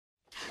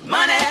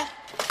Money,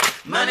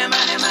 money,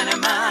 money, money,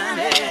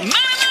 money. Money,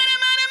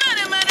 money,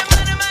 money, money,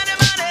 money, money, money,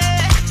 money.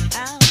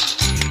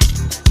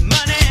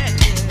 Money,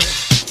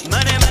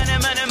 money, money,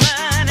 money,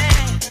 money.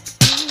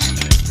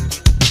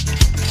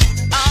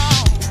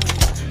 Oh,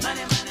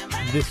 money, money,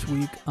 money. This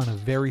week, on a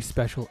very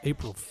special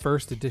April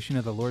 1st edition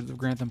of the Lords of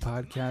Grantham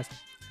podcast,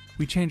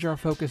 we change our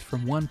focus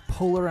from one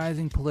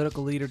polarizing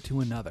political leader to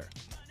another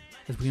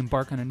as we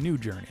embark on a new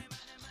journey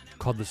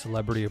called The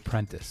Celebrity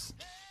Apprentice.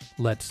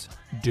 Let's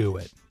do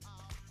it.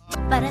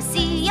 But I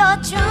see your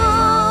true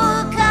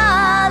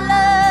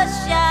colors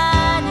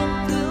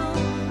shining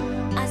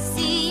through. I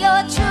see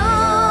your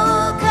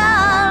true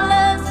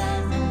colors,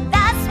 and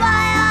that's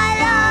why I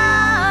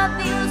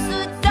love you. So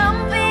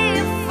don't be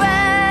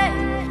afraid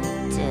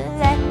to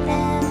let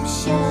them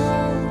show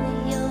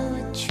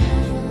your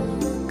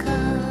true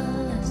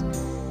colors.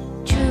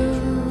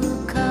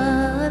 True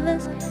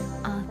colors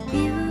are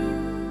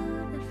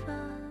beautiful.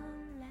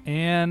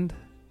 And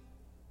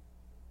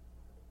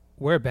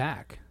we're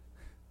back.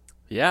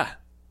 Yeah,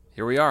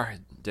 here we are,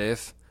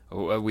 Dave.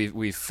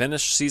 We've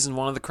finished season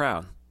 1 of The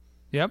Crown.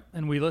 Yep,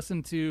 and we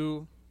listened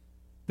to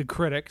the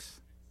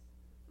critics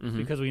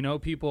because we know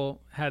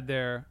people had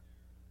their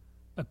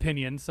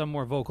opinions, some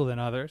more vocal than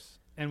others,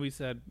 and we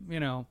said, you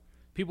know,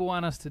 people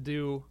want us to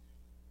do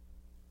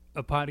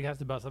a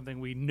podcast about something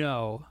we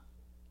know,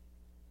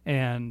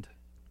 and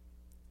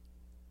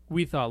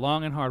we thought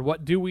long and hard,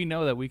 what do we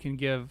know that we can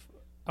give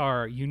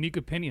our unique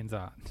opinions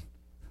on?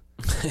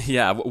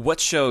 Yeah, what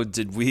show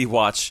did we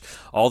watch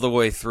all the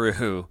way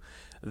through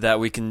that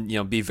we can,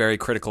 be very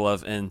critical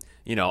of and,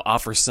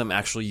 offer some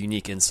actual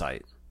unique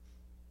insight?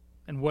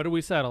 And what do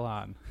we settle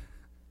on?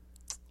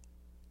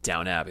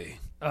 Down Abbey.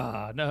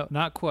 No,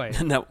 not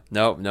quite. No.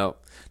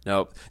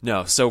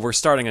 So we're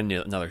starting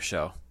another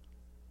show.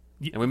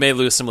 And we may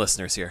lose some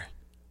listeners here.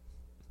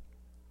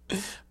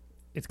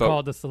 It's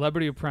called The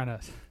Celebrity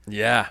Apprentice.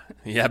 Yeah,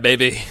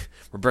 baby.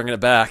 We're bringing it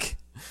back.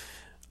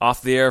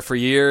 Off the air for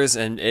years,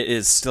 and it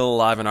is still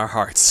alive in our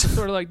hearts.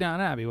 Sort of like Down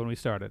Abbey when we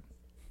started.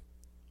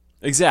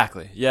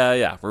 Exactly.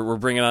 Yeah. We're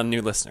bringing on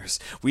new listeners.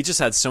 We just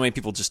had so many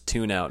people just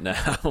tune out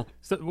now.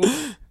 So,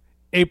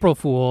 April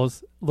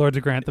Fools, Lords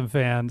of Grantham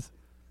fans.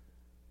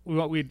 We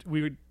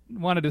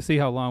wanted to see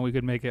how long we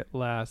could make it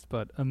last,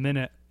 but a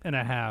minute and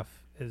a half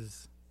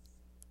is...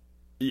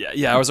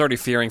 Yeah, I was already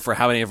fearing for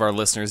how many of our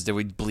listeners did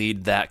we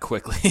bleed that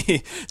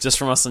quickly just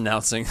from us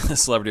announcing the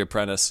Celebrity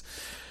Apprentice.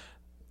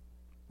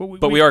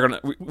 But we are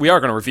gonna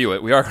review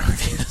it. We are gonna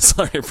review the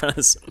Celebrity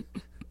Apprentice,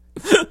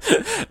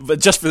 but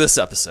just for this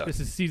episode. This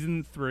is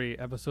season 3,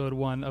 episode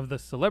 1 of the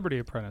Celebrity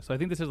Apprentice. So I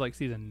think this is like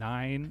season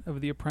 9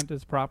 of The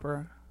Apprentice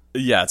proper.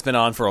 Yeah, it's been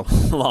on for a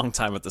long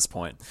time at this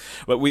point.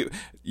 But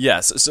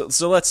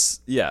so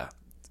let's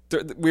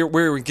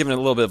we're giving it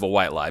a little bit of a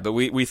white lie. But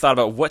we thought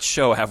about what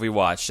show have we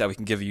watched that we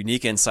can give a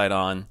unique insight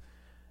on,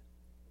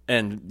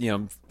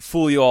 and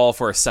fool you all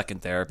for a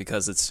second there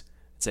because it's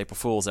April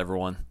Fools,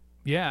 everyone.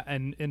 Yeah,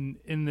 and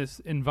in this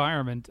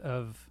environment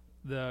of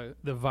the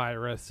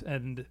virus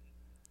and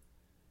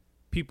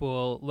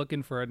people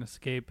looking for an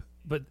escape,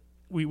 but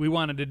we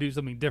wanted to do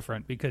something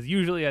different because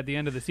usually at the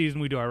end of the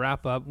season we do our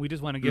wrap-up. We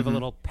just want to give a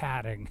little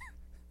padding.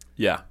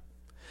 Yeah.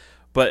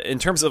 But in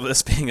terms of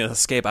this being an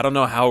escape, I don't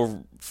know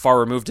how far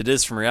removed it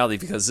is from reality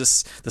because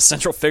the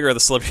central figure of the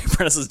Celebrity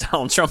Apprentice is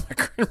Donald Trump, our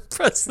current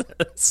president.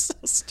 It's so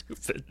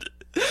stupid.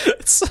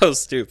 It's so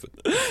stupid.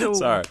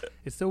 Sorry.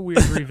 It's so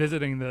weird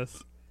revisiting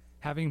this.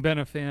 Having been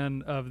a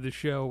fan of the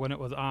show when it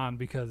was on,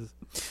 because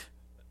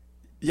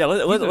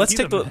let's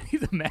take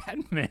he's a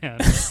madman.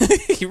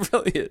 He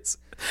really is.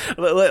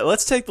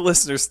 Let's take the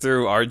listeners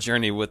through our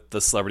journey with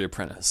the Celebrity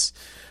Apprentice.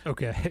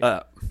 Okay.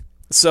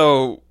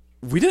 So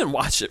we didn't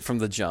watch it from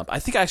the jump. I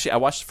think I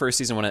watched the first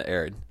season when it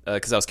aired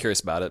because I was curious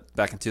about it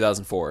back in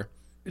 2004.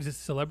 Is it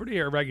Celebrity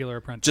or regular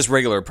Apprentice? Just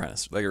regular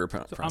Apprentice. Regular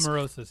Apprentice. So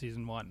Omarosa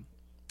season 1.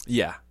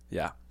 Yeah.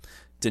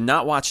 Did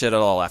not watch it at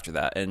all after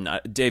that. And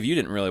Dave, you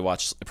didn't really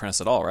watch Apprentice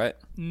at all, right?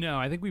 No,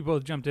 I think we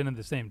both jumped in at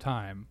the same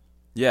time.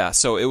 Yeah,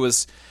 so it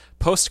was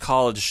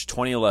post-college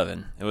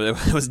 2011.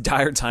 It was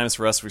dire times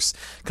for us.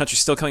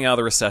 Country's still coming out of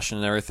the recession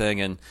and everything,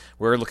 and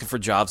we're looking for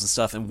jobs and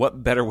stuff. And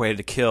what better way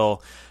to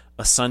kill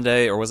a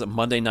Sunday, or was it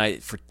Monday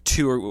night, for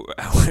 2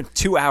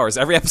 hours?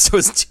 Every episode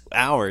is 2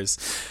 hours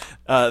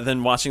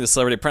than watching The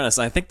Celebrity Apprentice.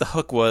 And I think the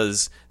hook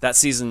was that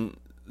season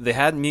they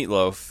had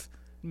Meatloaf.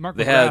 Mark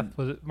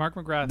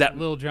McGrath,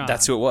 Lil Jon.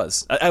 That's who it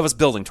was. I was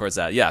building towards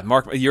that. Yeah,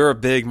 Mark, you're a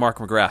big Mark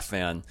McGrath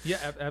fan.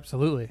 Yeah,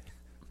 absolutely.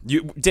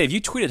 Dave,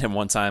 you tweeted him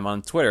one time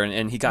on Twitter,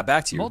 and he got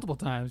back to you multiple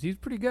times. He's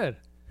pretty good.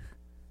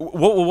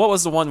 What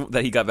was the one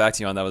that he got back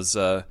to you on that was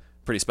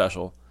pretty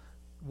special?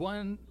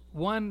 One.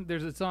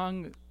 There's a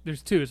song.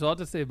 There's 2, so I'll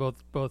just say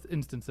both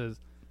instances.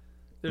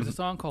 There's a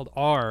song called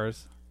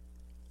 "Ours"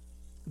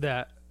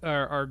 that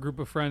our group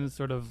of friends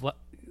sort of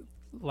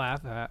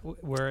laugh at,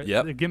 where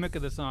the gimmick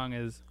of the song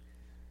is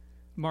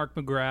Mark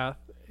McGrath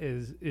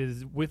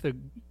is with a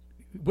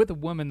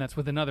woman that's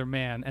with another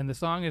man, and the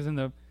song is in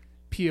the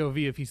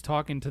POV if he's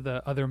talking to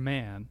the other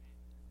man.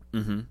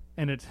 Mm-hmm.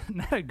 And it's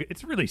not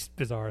it's a really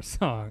bizarre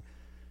song.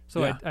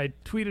 So Yeah. I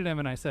tweeted him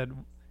and I said,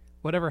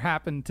 "Whatever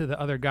happened to the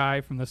other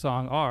guy from the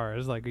song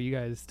Ours? Like, are you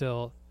guys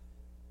still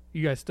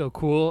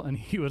cool?" And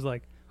he was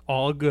like,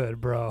 "All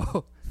good,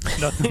 bro.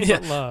 Nothing Yeah.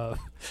 but love."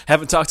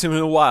 Haven't talked to him in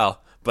a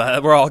while,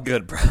 but we're all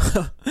good, bro.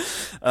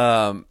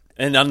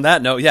 And on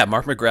that note, yeah,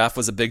 Mark McGrath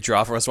was a big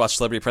draw for us to watch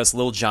Celebrity Apprentice.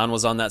 Lil Jon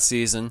was on that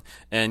season,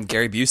 and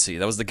Gary Busey.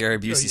 That was the Gary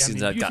Busey season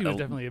that Busey got. was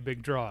definitely a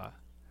big draw.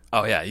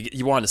 Oh yeah,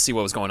 you wanted to see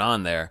what was going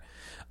on there.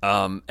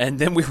 And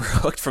then we were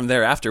hooked from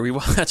there after. We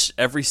watched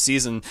every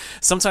season,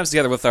 sometimes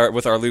together with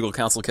our legal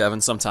counsel Kevin,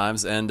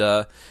 sometimes, and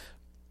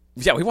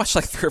yeah, we watched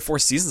like 3 or 4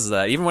 seasons of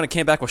that. Even when it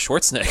came back with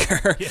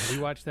Schwarzenegger. Yeah,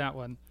 we watched that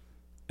one.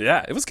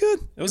 Yeah, it was good.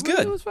 It was good.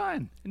 It was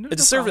fine. It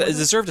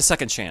deserved a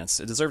second chance.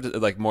 It deserved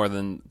like more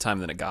than time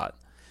than it got.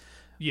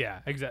 Yeah,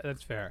 exactly.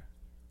 That's fair.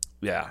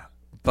 Yeah,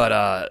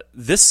 but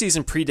this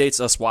season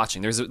predates us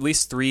watching. There's at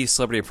least 3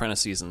 Celebrity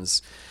Apprentice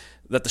seasons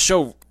that the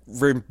show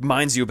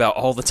reminds you about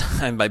all the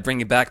time by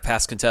bringing back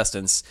past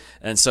contestants.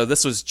 And so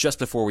this was just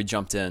before we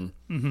jumped in.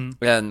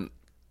 Mm-hmm. And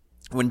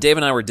when Dave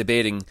and I were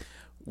debating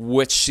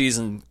which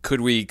season could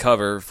we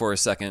cover for a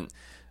second,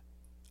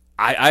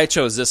 I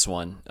chose this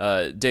one.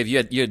 Dave, you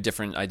had a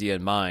different idea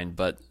in mind,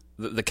 but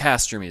the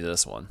cast drew me to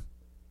this one.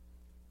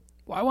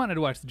 Well, I wanted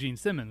to watch the Gene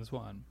Simmons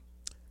one.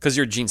 Because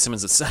you're Gene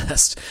Simmons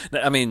obsessed.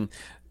 I mean,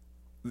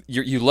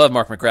 you love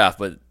Mark McGrath,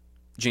 but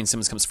Gene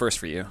Simmons comes first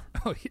for you.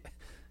 Oh,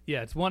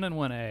 yeah, it's 1 and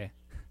 1A.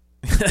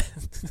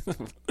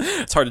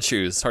 It's hard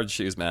to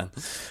choose, man.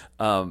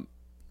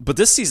 But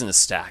this season is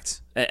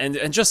stacked,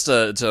 and just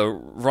to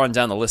run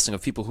down the listing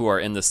of people who are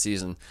in this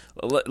season,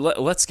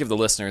 let's give the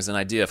listeners an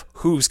idea of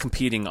who's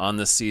competing on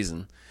this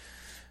season.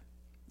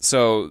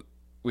 So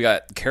we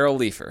got Carol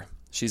Leifer.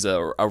 She's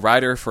a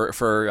writer for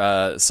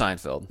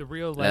Seinfeld. The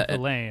real life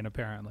Elaine,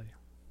 apparently.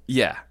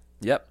 Yeah.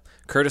 Yep.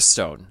 Curtis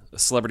Stone, a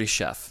celebrity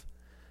chef.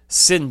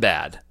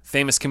 Sinbad,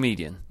 famous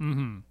comedian.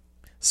 Mm-hmm.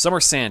 Summer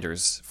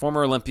Sanders,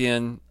 former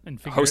Olympian, And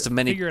host of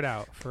many. Figure it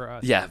out for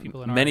us. Yeah,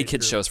 people in our many age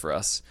kids group. shows for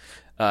us.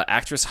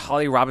 Actress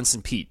Holly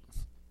Robinson Peete.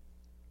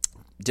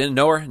 Didn't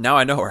know her. Now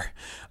I know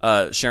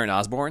her. Sharon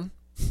Osbourne.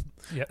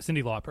 Yeah,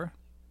 Cyndi Lauper.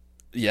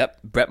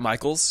 Yep. Bret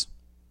Michaels.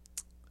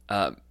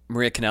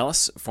 Maria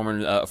Kanellis,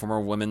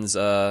 former women's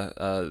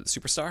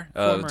superstar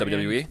of Former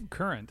WWE. and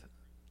current.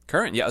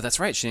 Current. Yeah, that's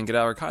right. She didn't get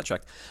out of her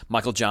contract.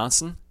 Michael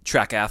Johnson,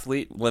 track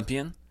athlete,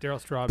 Olympian. Daryl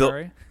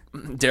Strawberry.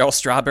 Daryl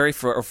Strawberry,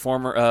 for a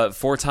former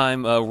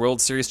 4-time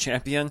World Series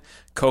champion,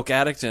 coke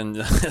addict, and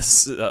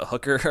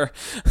hooker.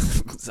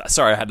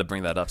 Sorry, I had to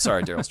bring that up.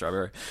 Sorry, Daryl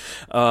Strawberry.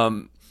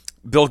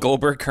 Bill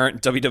Goldberg,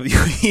 current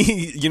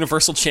WWE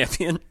Universal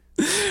Champion.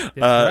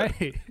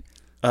 That's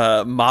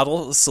right.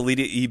 Model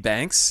Salida E.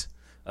 Banks,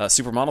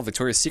 supermodel,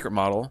 Victoria's Secret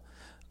model.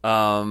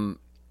 I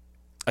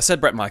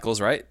said Bret Michaels,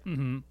 right?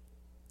 Mm-hmm.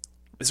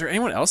 Is there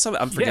anyone else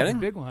I'm forgetting? Yeah, the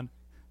big one.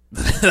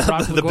 the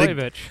Rob big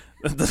Blagojevich.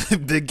 the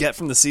big get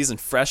from the season,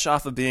 fresh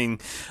off of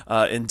being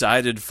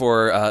indicted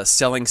for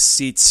selling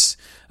seats,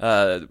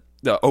 the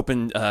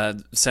open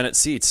Senate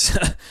seats,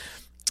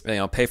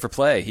 pay for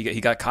play.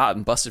 He got caught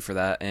and busted for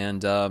that,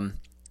 and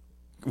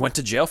went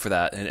to jail for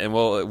that. And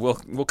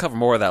we'll cover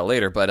more of that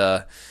later.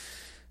 But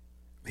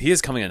he is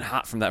coming in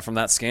hot from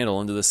that scandal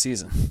into this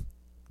season.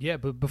 Yeah,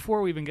 but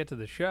before we even get to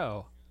the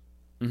show,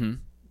 the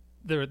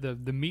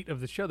meat of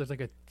the show, there's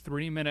like a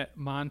 3-minute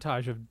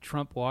montage of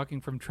Trump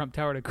walking from Trump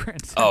Tower to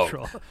Grand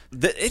Central. Oh,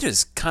 it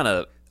is kind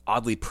of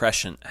oddly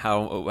prescient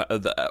how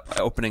the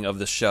opening of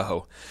the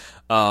show.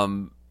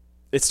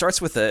 It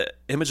starts with an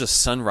image of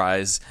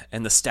sunrise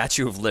and the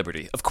Statue of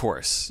Liberty, of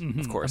course,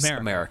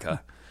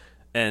 America.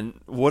 And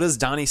what does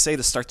Donnie say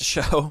to start the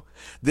show?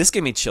 This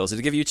gave me chills. Did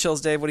it give you chills,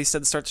 Dave, what he said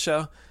to start the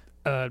show?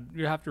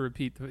 You have to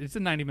repeat. It's a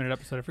 90-minute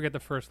episode. I forget the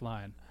first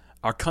line.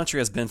 Our country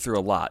has been through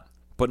a lot.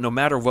 But no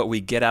matter what,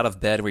 we get out of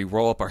bed and we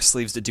roll up our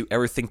sleeves to do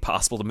everything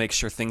possible to make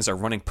sure things are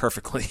running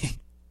perfectly.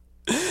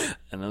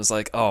 And I was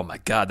like, oh my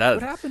God.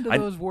 What happened to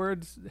those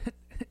words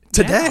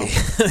today?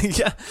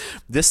 Yeah.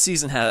 This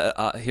season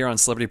here on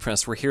Celebrity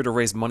Apprentice, we're here to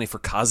raise money for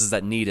causes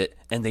that need it,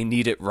 and they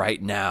need it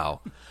right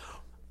now.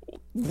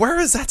 Where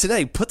is that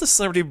today? Put the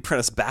Celebrity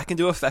Apprentice back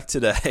into effect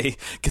today.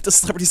 Get the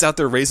celebrities out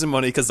there raising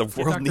money because the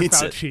world Dr. needs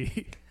Fauci.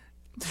 it.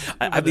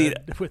 I mean,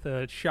 with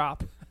a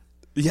shop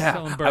yeah.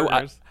 selling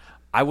burgers.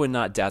 I would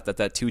not doubt that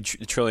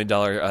 $2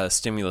 trillion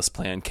stimulus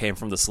plan came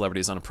from the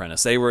celebrities on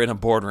Apprentice. They were in a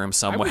boardroom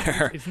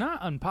somewhere. It's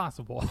not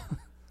impossible.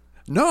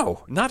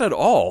 No, not at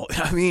all.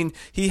 I mean,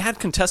 he had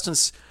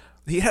contestants.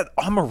 He had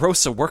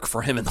Omarosa work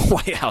for him in the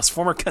White House.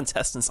 Former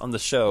contestants on the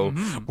show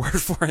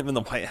worked for him in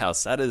the White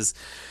House. That is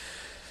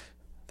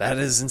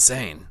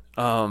insane.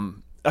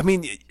 I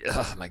mean,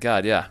 oh my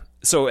God, yeah.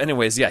 So,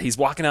 anyways, yeah, he's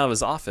walking out of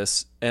his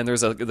office, and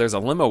there's a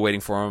limo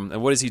waiting for him.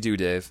 And what does he do,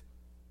 Dave?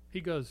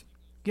 He goes,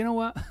 you know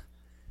what?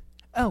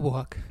 I'll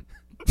walk.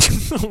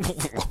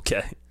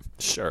 Okay,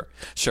 sure,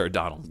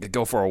 Donald,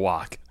 go for a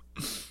walk.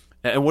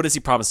 And what does he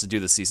promise to do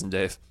this season,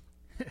 Dave?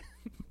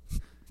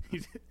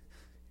 He's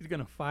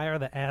gonna fire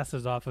the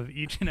asses off of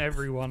each and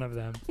every one of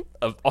them.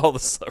 Of all the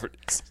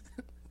celebrities.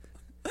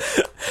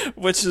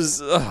 Which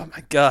is, oh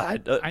my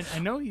god. I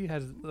know he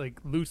has like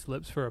loose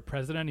lips for a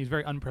president. He's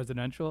very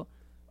unpresidential,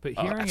 but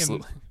hearing him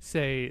absolutely.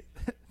 say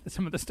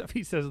some of the stuff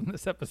he says in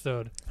this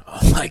episode,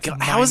 Oh my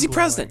god! How is he mind-blowing.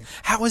 president?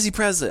 How is he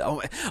president?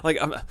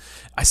 Oh,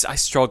 I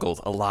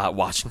struggled a lot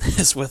watching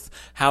this with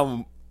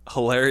how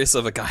hilarious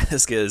of a guy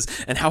this is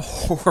and how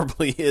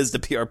horrible he is to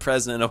be our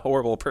president. A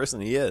horrible person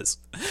he is.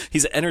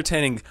 He's an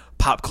entertaining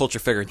pop culture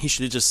figure, and he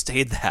should have just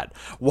stayed that.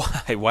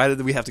 Why? Why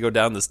did we have to go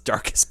down this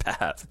darkest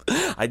path?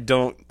 I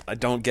don't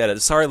get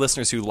it. Sorry,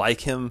 listeners who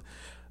like him.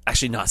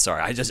 Actually, not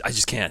sorry. I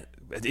just can't.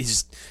 He's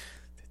just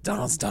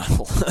Donald's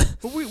Donald.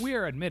 but we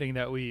are admitting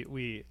that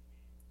we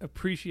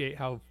appreciate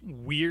how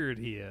weird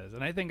he is,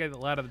 and I think a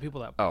lot of the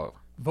people that Oh.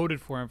 voted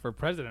for him for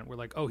president were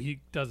like, oh, he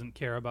doesn't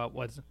care about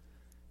what's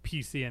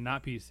PC and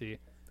not PC.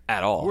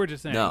 At all. We're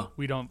just saying No.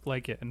 we don't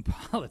like it in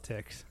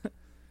politics.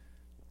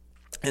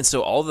 And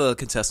so all the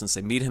contestants,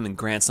 they meet him in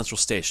Grand Central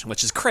Station,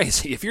 which is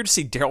crazy. If you were to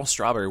see Daryl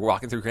Strawberry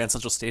walking through Grand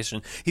Central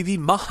Station, he'd be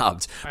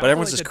mobbed. But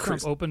everyone's just Trump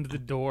crazy. opened the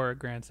door at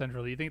Grand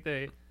Central. Do you think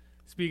they,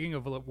 speaking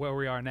of where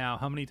we are now,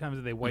 how many times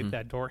did they wipe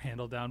that door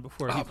handle down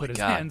before he Oh put my his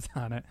God. hands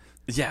on it?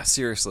 Yeah,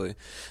 seriously.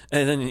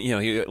 And then,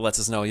 he lets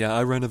us know, yeah,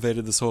 I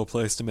renovated this whole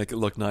place to make it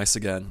look nice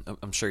again.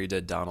 I'm sure you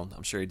did, Donald.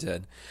 I'm sure you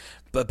did.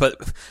 But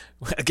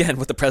again,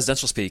 with the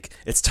presidential speak,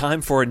 it's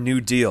time for a new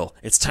deal.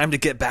 It's time to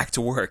get back to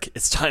work.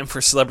 It's time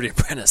for Celebrity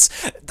Apprentice.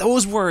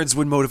 Those words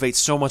would motivate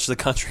so much of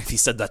the country if he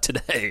said that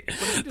today. He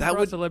just That brought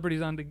would,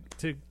 celebrities on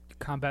to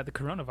combat the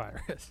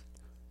coronavirus.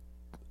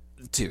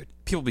 dude,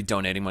 people be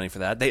donating money for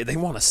that. They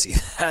want to see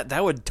that.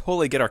 That would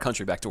totally get our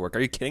country back to work. Are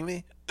you kidding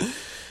me?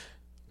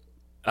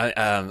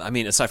 I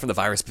mean, aside from the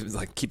virus,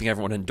 like keeping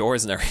everyone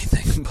indoors and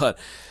everything, but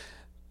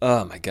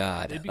oh my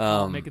god, They'd be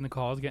making the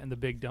calls, getting the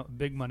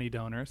big money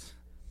donors.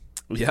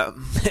 Yep.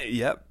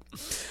 Yep.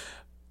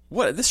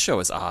 What this show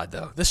is odd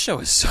though. This show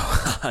is so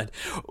odd.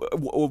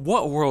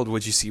 What world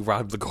would you see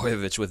Rod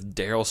Blagojevich with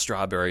Daryl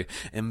Strawberry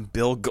and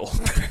Bill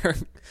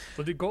Goldberg?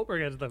 Well, dude,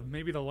 Goldberg has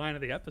maybe the line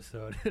of the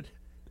episode.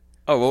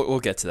 Oh, we'll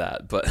get to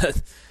that. But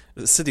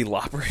Cyndi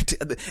Lauper,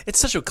 it's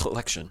such a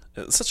collection.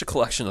 It's such a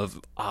collection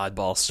of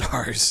oddball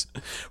stars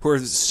who are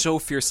so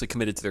fiercely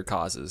committed to their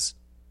causes.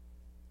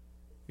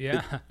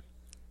 Yeah.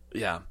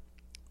 Yeah.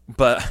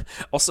 But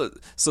also,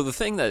 so the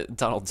thing that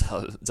Donald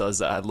does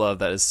that I love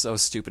that is so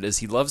stupid is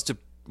he loves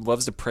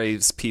to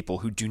praise people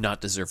who do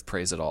not deserve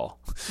praise at all.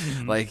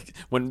 Like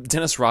when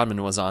Dennis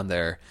Rodman was on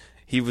there,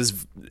 he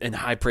was in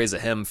high praise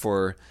of him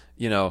for,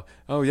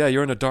 oh yeah,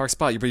 you're in a dark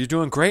spot, but you're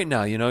doing great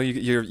now.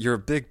 You're a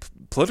big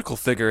political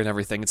figure and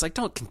everything. It's like,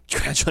 don't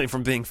congratulate him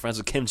from being friends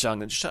with Kim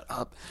Jong Un. Shut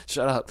up.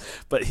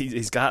 But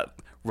he's got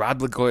Rod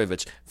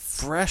Blagojevich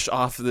fresh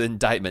off the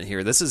indictment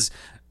here. This is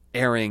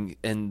airing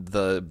in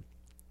the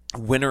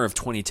winter of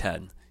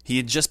 2010. He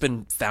had just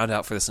been found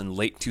out for this in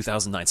late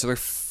 2009, so they're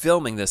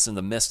filming this in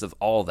the midst of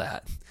all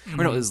that.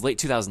 Or no, it was late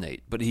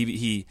 2008, but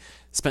he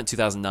spent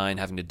 2009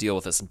 having to deal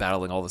with this and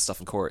battling all this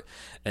stuff in court.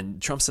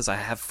 And Trump says, I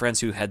have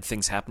friends who had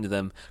things happen to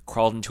them,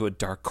 crawled into a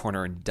dark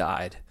corner and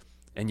died.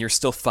 And you're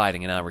still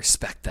fighting, and I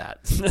respect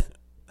that.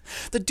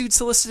 The dude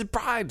solicited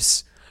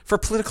bribes for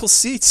political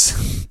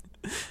seats.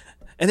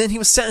 And then he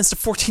was sentenced to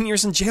 14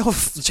 years in jail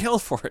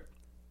for it.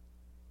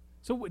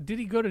 So did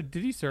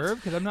he serve?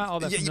 Because I'm not all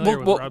that familiar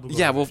with Rod Blagojevich.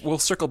 Yeah, we'll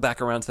circle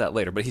back around to that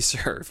later. But he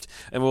served,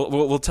 and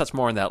we'll touch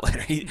more on that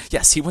later.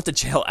 He went to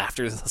jail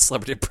after the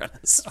Celebrity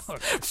Apprentice.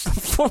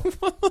 Oh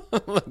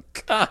my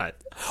God!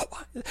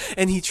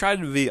 And he tried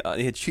to be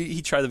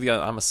he tried to be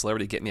on I'm a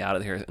Celebrity, get me out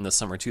of here in the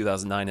summer of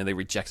 2009, and they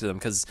rejected him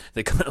because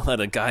they couldn't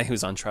let a guy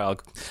who's on trial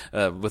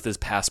with his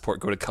passport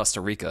go to Costa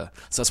Rica.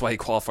 So that's why he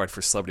qualified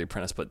for Celebrity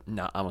Apprentice. But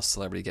not I'm a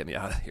Celebrity, get me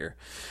out of here.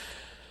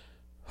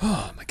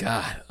 Oh my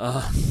God!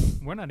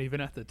 We're not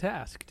even at the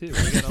task, too.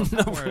 We got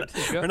somewhere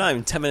to go. We're not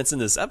even 10 minutes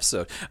into this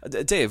episode.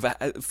 Dave,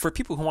 for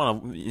people who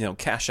want to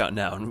cash out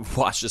now and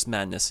watch this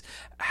madness,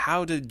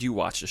 how did you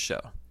watch the show?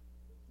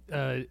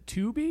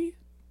 Tubi?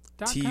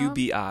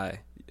 TUBI.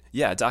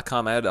 Yeah,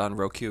 .com. I had it on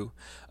Roku.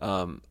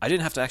 I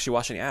didn't have to actually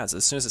watch any ads.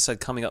 As soon as it said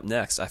coming up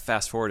next, I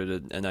fast forwarded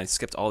it and I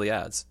skipped all the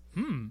ads.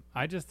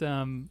 I just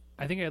I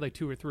think I had like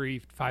 2 or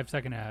 3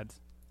 5-second ads.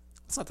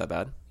 It's not that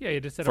bad. Yeah, you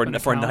just set For up an a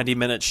account.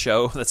 90-minute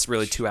show, that's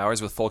really 2 hours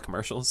with full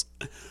commercials.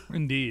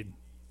 Indeed.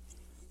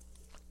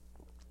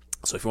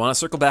 So if you want to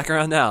circle back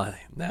around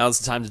now's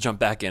the time to jump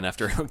back in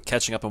after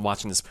catching up and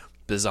watching this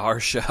bizarre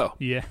show.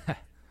 Yeah.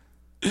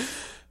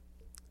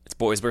 It's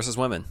boys versus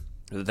women.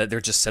 They're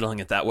just settling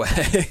it that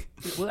way.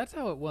 Well, that's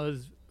how it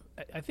was.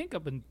 I think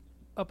up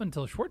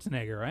until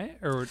Schwarzenegger, right?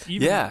 Or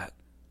even Yeah,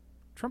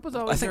 Trump was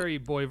always I think- very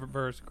boy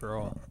versus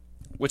girl.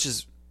 which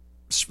is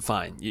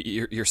fine.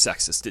 You're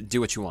sexist.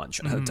 Do what you want,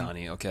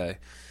 Donnie. Okay.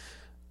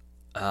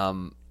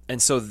 And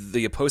so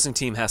the opposing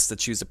team has to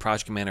choose a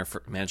project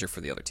manager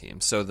for the other team.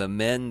 So the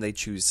men, they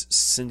choose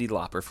Cyndi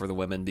Lauper for the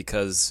women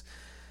because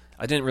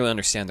I didn't really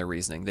understand their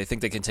reasoning. They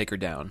think they can take her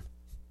down.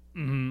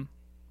 Mm-hmm.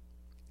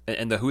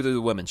 And who do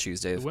the women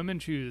choose, Dave? The women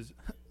choose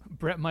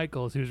Bret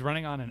Michaels, who's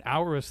running on an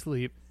hour of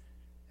sleep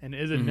and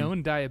is a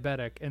known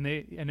diabetic.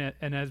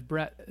 And as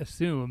Bret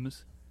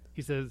assumes,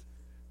 he says,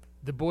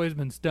 the boy's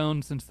been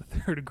stoned since the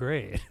 3rd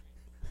grade.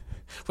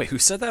 Wait, who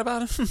said that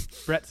about him?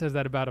 Brett says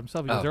that about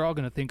himself because Oh. they're all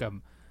going to think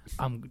I'm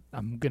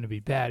going to be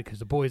bad because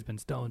the boy's been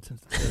stoned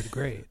since the 3rd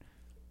grade.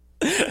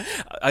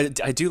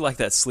 I do like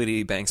that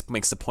Sleety Banks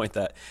makes the point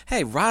that,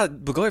 hey,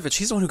 Rod Blagojevich,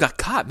 he's the one who got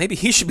caught. Maybe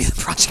he should be the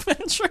project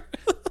manager.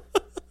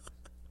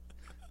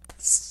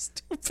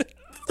 Stupid.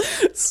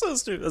 So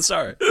stupid.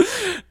 Sorry.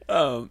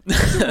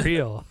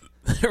 Real.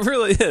 It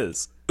really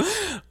is.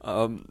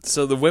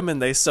 So the women,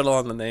 they settle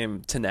on the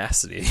name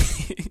Tenacity.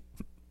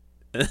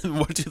 And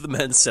what do the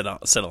men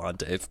settle on,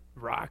 Dave?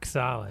 Rock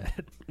solid.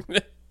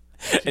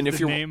 And if the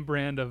you're name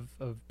brand of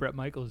Brett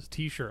Michaels'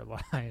 T-shirt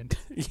line.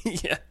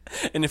 yeah,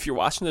 and if you're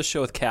watching the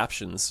show with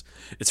captions,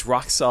 it's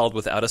rock solid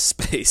without a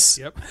space.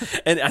 Yep.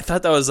 And I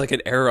thought that was like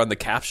an error on the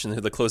caption,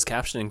 the closed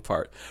captioning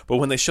part. But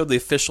when they showed the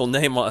official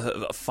name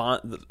on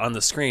font on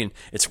the screen,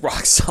 it's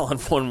rock solid,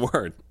 one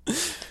word.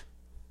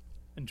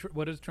 And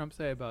what does Trump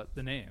say about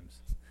the names?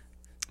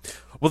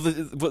 Well,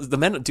 the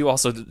men do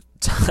also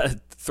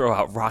throw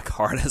out rock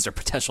hard as their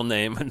potential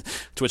name, and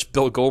to which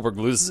Bill Goldberg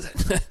loses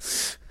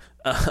it.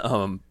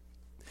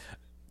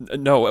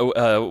 No,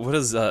 what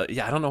is?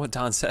 Yeah, I don't know what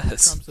Don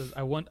says. Trump says,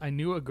 I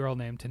knew a girl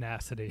named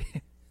Tenacity.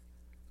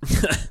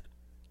 This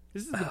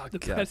is the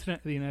God. president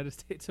of the United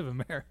States of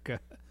America.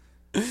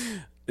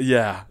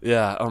 Yeah.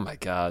 Oh my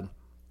God.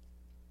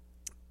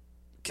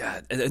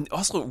 And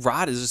also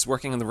Rod is just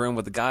working in the room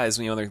with the guys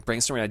when they're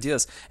brainstorming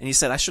ideas, and he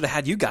said, I should have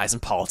had you guys in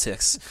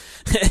politics.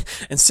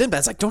 And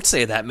Sinbad's like, don't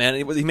say that, man.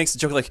 He makes a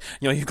joke like,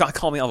 you got to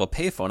call me off a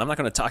payphone. I'm not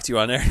going to talk to you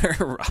on air,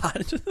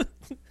 Rod.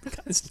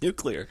 It's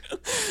nuclear.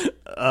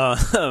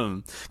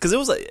 Because it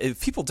was like,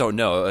 if people don't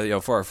know,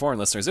 for our foreign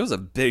listeners, it was a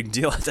big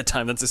deal at the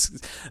time that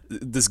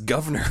this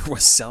governor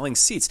was selling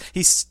seats.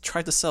 He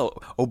tried to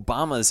sell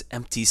Obama's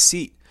empty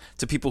seat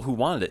to people who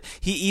wanted it.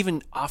 He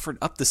even offered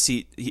up the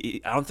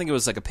seat. I don't think it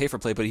was like a pay for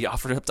play, but he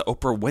offered it up to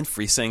Oprah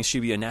Winfrey, saying she'd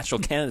be a natural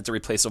candidate to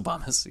replace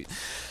Obama's seat.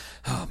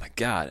 Oh my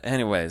God.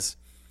 Anyways.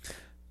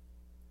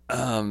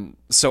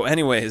 So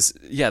anyways,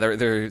 yeah,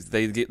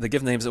 they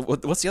give names.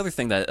 What's the other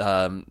thing that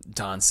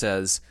Don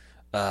says?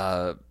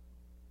 He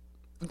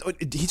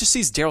just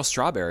sees Daryl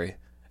Strawberry,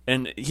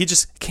 and he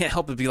just can't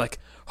help but be like,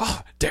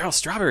 "Oh, Daryl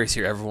Strawberry's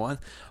here, everyone!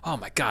 Oh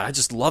my God, I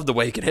just love the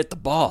way he can hit the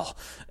ball."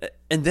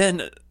 And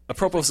then,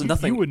 apropos to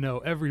nothing, You would know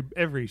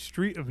every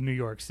street of New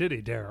York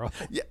City, Daryl.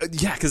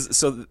 yeah, because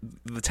so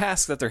the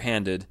task that they're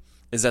handed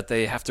is that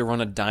they have to run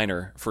a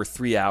diner for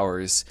 3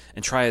 hours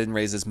and try and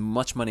raise as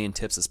much money in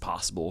tips as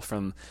possible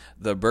from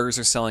the burgers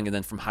they're selling and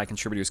then from high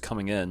contributors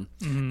coming in.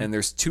 Mm-hmm. And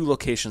there's 2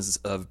 locations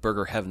of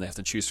Burger Heaven they have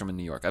to choose from in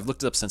New York. I've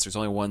looked it up since there's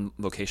only 1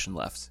 location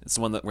left. It's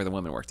the one where the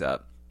women worked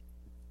at.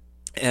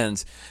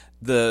 And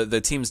the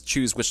teams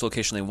choose which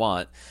location they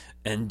want.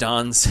 And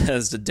Don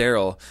says to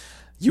Daryl,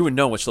 you would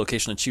know which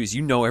location to choose.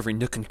 You know every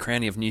nook and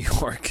cranny of New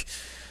York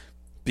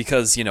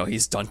because,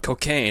 he's done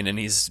cocaine and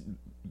he's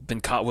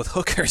been caught with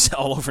hookers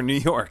all over New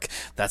York.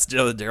 That's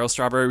the Daryl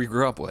Strawberry we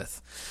grew up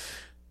with,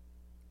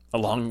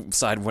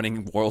 alongside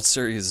winning World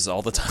Series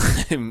all the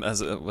time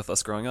with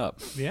us growing up.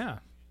 Yeah.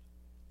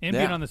 And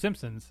being on The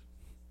Simpsons.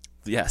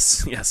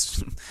 Yes.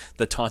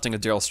 The taunting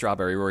of Daryl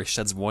Strawberry where he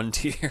sheds 1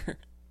 tear.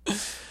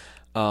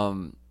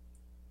 And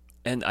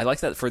I like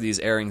that for these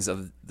airings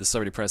of the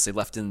Celebrity Apprentice, they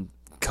left in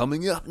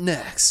coming up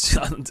next.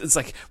 It's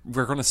like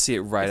we're going to see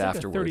it right It's like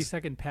afterwards. a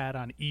 30-second pad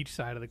on each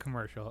side of the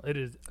commercial. It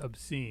is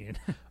obscene.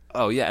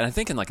 Oh yeah, and I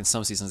think in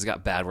some seasons it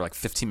got bad where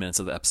 15 minutes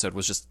of the episode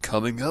was just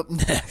coming up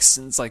next,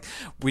 and it's like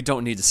we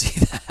don't need to see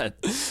that.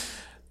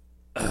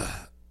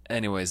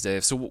 Anyways,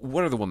 Dave, so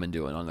what are the women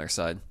doing on their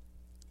side?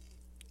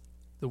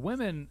 The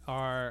women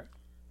they're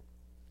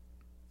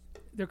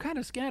kind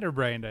of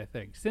scatterbrained, I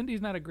think.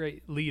 Cindy's not a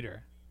great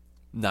leader.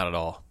 Not at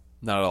all.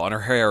 And her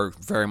hair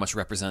very much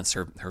represents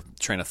her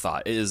train of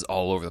thought. It is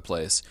all over the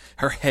place.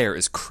 Her hair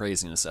is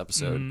crazy in this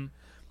episode. Mm-hmm.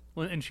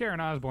 Well, and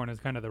Sharon Osbourne is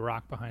kind of the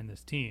rock behind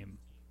this team.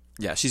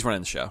 Yeah, she's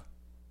running the show.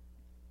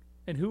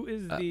 And who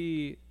is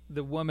the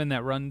woman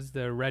that runs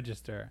the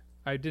register?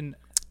 I didn't.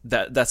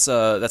 That's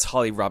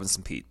Holly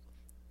Robinson Pete.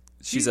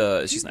 She's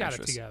an got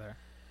actress. it together.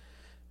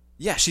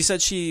 Yeah, she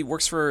said she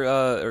works for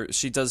or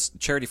she does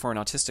charity for an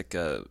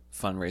autistic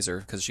fundraiser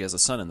because she has a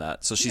son in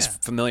that. So she's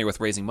familiar with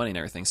raising money and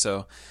everything.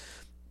 So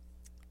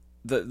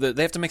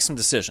they have to make some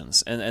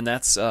decisions, and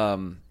that's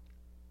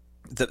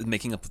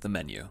making up the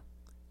menu.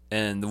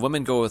 And the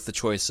women go with the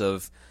choice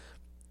of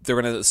they're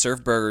going to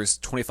serve burgers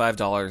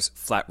 $25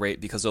 flat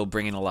rate because they'll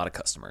bring in a lot of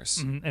customers.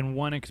 Mm-hmm. And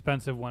one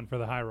expensive one for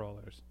the high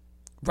rollers.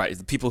 Right,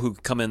 the people who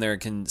come in there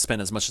can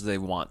spend as much as they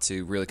want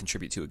to really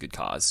contribute to a good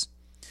cause.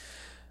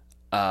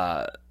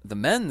 The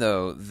men,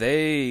 though,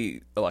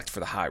 they elect for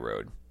the high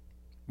road,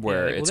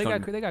 where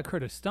they got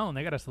Curtis Stone.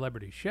 They got a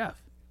celebrity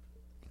chef.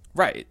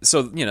 Right,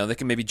 so they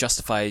can maybe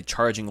justify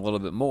charging a little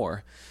bit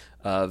more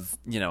of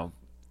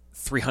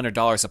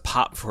 $300 a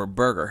pop for a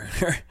burger.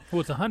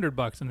 Well, it's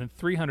 $100 and then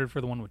 $300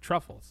 for the one with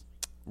truffles.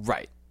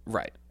 Right,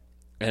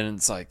 and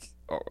it's like,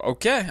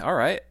 okay, all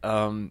right.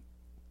 I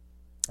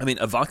mean,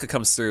 Ivanka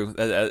comes through.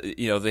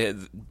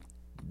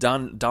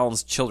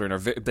 Donald's children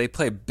they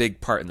play a big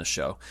part in the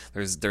show.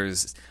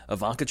 There's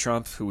Ivanka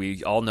Trump, who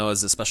we all know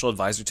as a special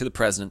advisor to the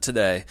president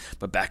today,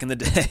 but back in the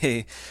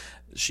day,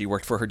 she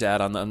worked for her dad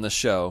on the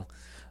show.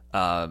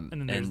 And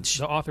then there's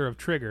the author of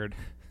Triggered,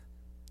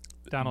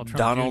 Donald Trump.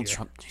 Donald Jr.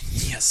 Trump,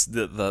 yes,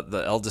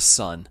 the eldest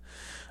son.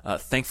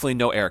 Thankfully,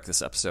 no Eric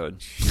this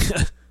episode.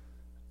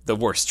 The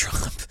worst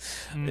Trump.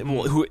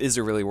 Well, who is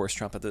a really worst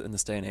Trump in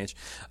this day and age?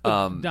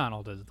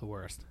 Donald is the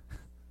worst.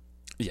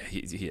 Yeah,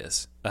 he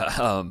is.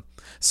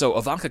 So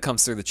Ivanka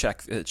comes through the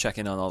check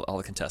in on all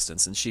the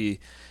contestants, and she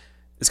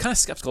is kind of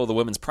skeptical of the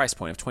women's price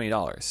point of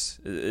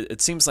 $20.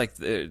 It seems like,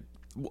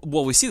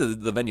 we see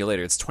the venue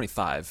later. It's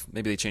 $25.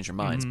 Maybe they change their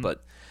minds,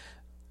 but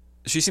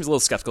she seems a little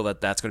skeptical that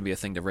that's going to be a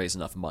thing to raise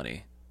enough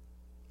money.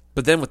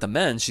 But then with the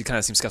men, she kind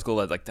of seems skeptical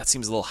that that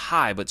seems a little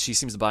high, but she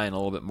seems to buy in a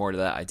little bit more to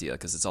that idea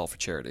because it's all for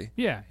charity.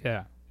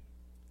 Yeah.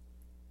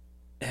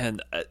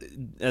 And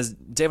as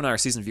Dave and I are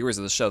seasoned viewers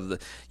of the show,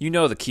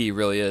 the key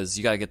really is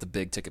you got to get the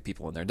big ticket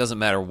people in there. It doesn't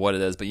matter what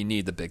it is, but you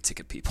need the big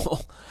ticket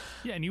people.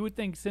 Yeah, and you would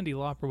think Cyndi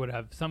Lauper would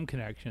have some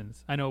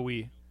connections. I know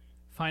we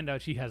find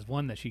out she has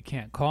one that she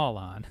can't call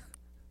on.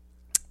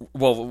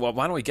 Well,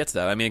 why don't we get to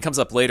that? I mean, it comes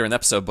up later in the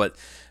episode, but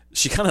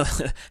she kind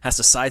of has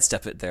to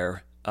sidestep it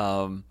there,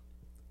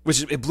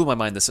 which it blew my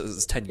mind. This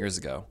was 10 years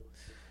ago.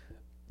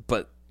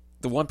 But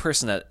the one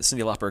person that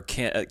Cyndi Lauper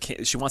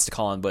can't she wants to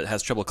call on but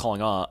has trouble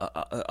calling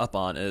up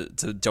on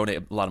to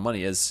donate a lot of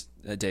money is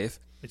Dave.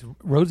 It's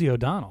Rosie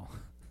O'Donnell.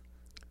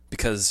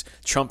 Because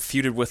Trump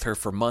feuded with her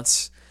for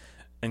months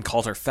and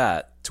called her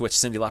fat, to which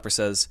Cyndi Lauper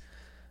says,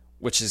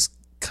 which is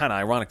kind of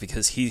ironic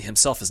because he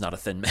himself is not a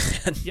thin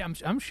man. Yeah,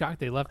 I'm shocked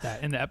they left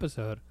that in the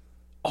episode.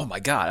 Oh my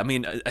God. I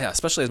mean, yeah,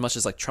 especially as much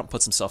as Trump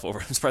puts himself over.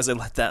 I'm surprised they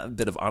let that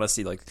bit of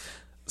honesty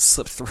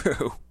slip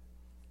through.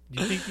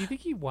 Do you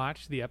think he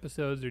watched the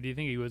episodes, or do you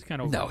think he was kind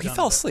of... No, he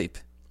fell asleep.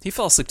 He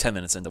fell asleep 10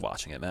 minutes into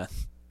watching it, man.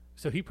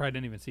 So he probably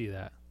didn't even see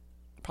that.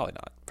 Probably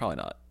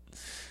not.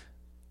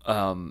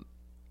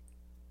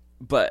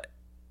 But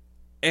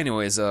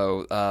anyways,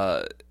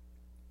 though,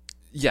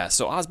 yeah.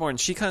 So Osborne,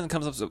 she kind of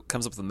comes up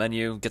with the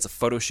menu, gets a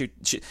photo shoot.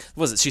 She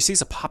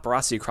sees a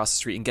paparazzi across the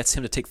street and gets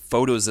him to take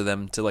photos of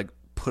them to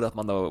put up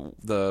on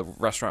the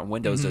restaurant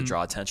windows to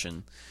draw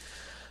attention.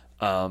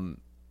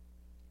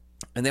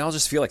 And they all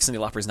just feel like Cyndi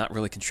Lauper is not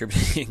really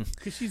contributing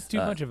because she's too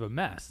much of a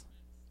mess.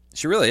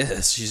 She really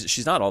is.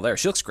 She's not all there.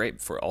 She looks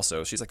great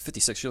she's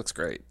 56. She looks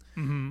great.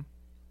 Mm-hmm.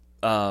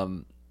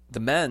 The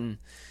men,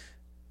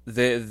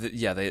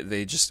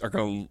 they just are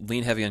going to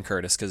lean heavy on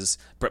Curtis because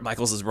Bret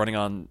Michaels is running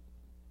on.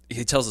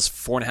 He tells us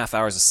 4.5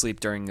 hours of sleep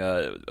during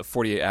a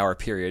 48-hour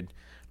period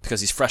because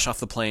he's fresh off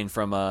the plane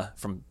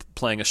from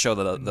playing a show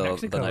the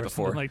night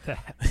before. Like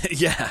that.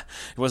 Yeah,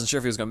 he wasn't sure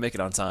if he was going to make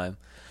it on time.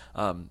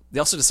 They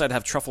also decided to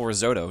have truffle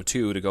risotto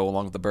too to go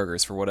along with the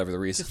burgers for whatever the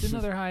reason. Just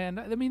another high end.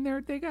 I mean,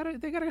 they got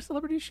a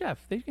celebrity chef.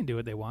 They can do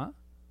what they want.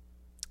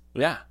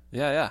 Yeah.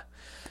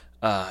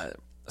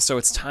 So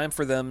it's time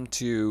for them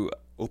to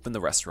open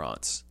the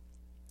restaurants,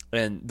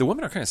 and the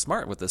women are kind of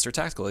smart with this. They're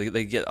tactical.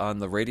 They get on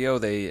the radio.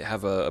 They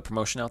have a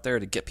promotion out there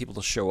to get people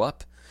to show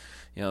up.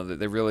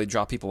 They really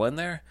draw people in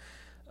there.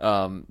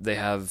 They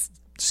have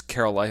just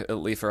Carol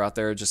Leifer out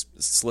there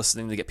just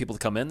soliciting to get people to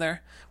come in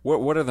there.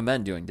 What are the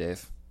men doing,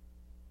 Dave?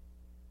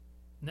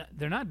 No,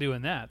 they're not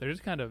doing that. They're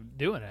just kind of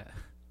doing it.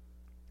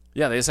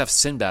 Yeah, they just have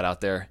Sinbad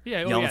out there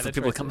yelling for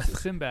people to come in.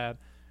 Sinbad,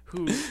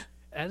 who,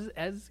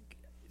 as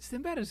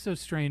Sinbad is so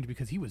strange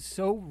because he was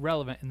so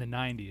relevant in the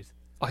 90s.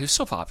 Oh, he was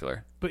so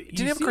popular. But did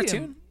he have a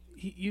cartoon?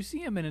 You see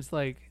him and it's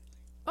like,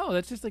 oh,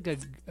 that's just like a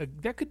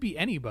that could be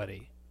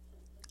anybody.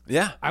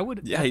 Yeah, I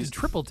would have to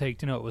triple take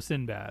to know it was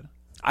Sinbad.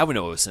 I would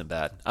know it was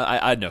Sinbad.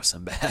 I'd know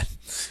Sinbad.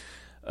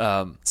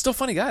 Still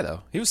funny guy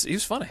though. He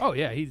was funny. Oh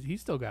yeah, he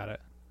still got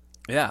it.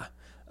 Yeah.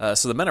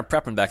 So the men are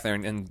prepping back there,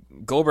 and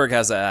Goldberg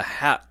has a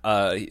hat.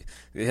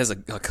 He has a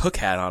cook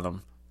hat on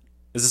him.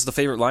 Is this the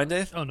favorite line,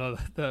 Dave? Oh no,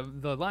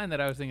 the line that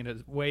I was thinking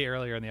is way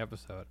earlier in the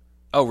episode.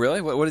 Oh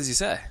really? What does he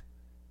say?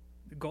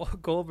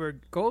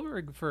 Goldberg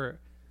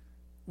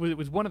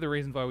was one of the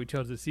reasons why we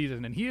chose this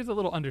season, and he is a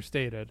little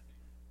understated.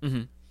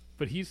 Mm-hmm.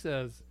 But he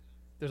says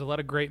there's a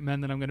lot of great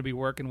men that I'm going to be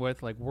working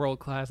with, like world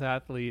class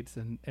athletes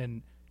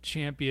and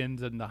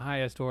champions in the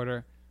highest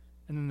order,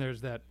 and then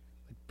there's that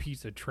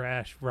piece of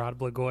trash, Rod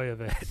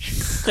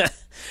Blagojevich.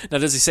 Now,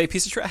 does he say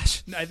piece of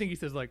trash? I think he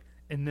says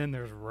and then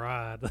there's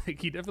Rod.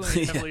 He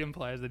definitely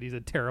implies that he's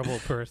a terrible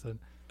person.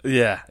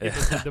 Yeah.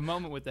 The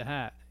moment with the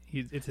hat,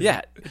 it's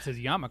his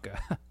yarmulke.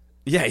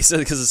 Yeah, he said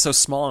because it's so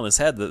small on his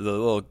head, the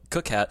little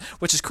cook hat,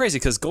 which is crazy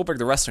because Goldberg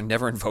the wrestler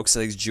never invokes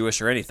that he's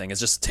Jewish or anything. It's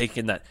just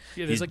taking that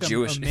there's he's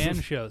Jewish. A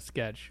Man Show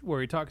sketch where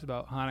he talks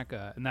about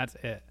Hanukkah, and that's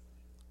it.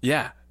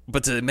 Yeah,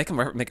 but to make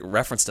a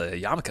reference to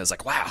yarmulke is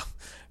like, wow,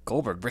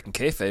 Goldberg breaking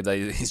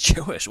kayfabe, he's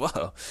Jewish.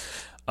 Whoa.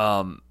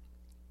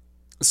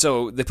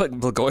 So they put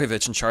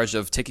Blagojevich in charge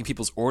of taking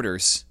people's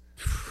orders.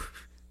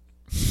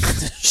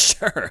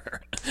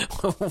 Sure.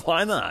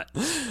 Why not?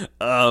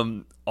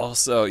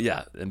 Also,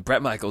 yeah, and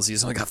Bret Michaels,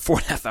 he's only got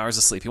 4.5 hours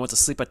of sleep. He went to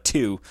sleep at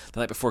 2 the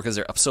night before because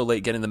they're up so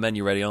late getting the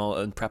menu ready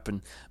and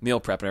prepping, meal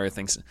prep and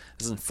everything. So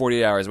this is in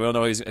 48 hours. We don't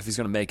know if he's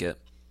going to make it.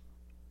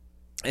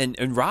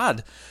 And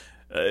Rod,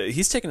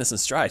 he's taking this in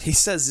stride. He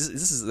says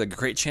this is a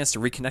great chance to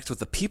reconnect with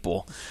the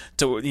people,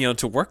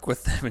 to work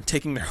with them and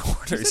taking their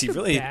orders. He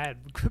really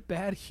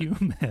bad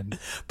human.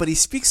 But he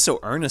speaks so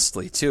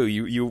earnestly too.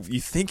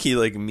 You think he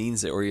like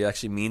means it, or he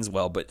actually means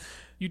well, but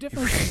You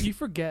definitely you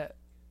forget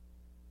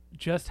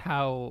just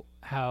how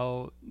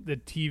the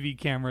TV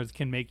cameras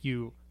can make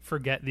you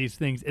forget these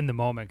things in the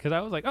moment. Because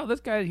I was like, oh,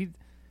 this guy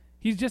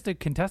he's just a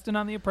contestant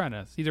on The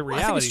Apprentice. He's a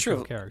reality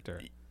show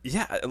character.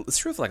 Yeah, it's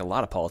true for like a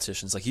lot of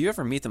politicians. Like you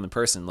ever meet them in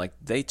person, like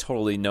they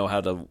totally know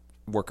how to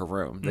work a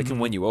room. They can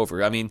win you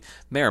over. I mean,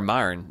 Mayor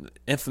Myron,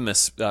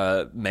 infamous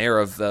mayor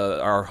of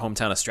our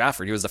hometown of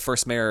Stratford. He was the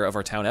first mayor of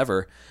our town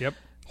ever. Yep.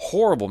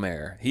 Horrible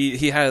mayor.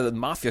 He had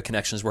mafia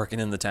connections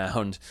working in the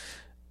town.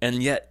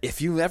 And yet,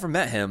 if you ever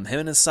met him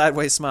and his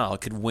sideways smile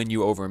could win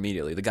you over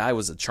immediately. The guy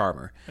was a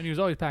charmer. And he was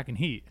always packing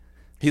heat.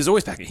 He was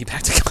always packing. He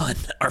packed a gun.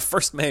 Our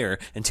first mayor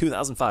in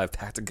 2005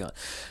 packed a gun.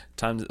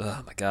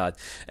 Oh, my God.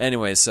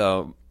 Anyway,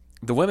 so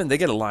the women, they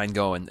get a line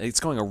going.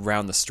 It's going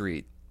around the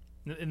street.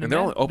 And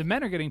the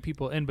men are getting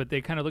people in, but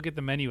they kind of look at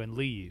the menu and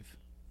leave.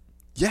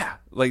 Yeah.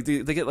 Like,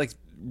 they get, like,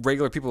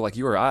 regular people like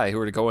you or I who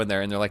are to go in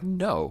there, and they're like,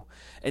 no.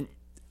 And,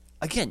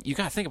 again, you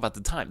got to think about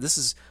the time. This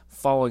is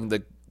following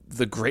the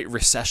Great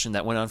Recession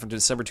that went on from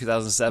December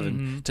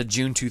 2007 to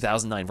June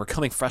 2009. We're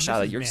coming fresh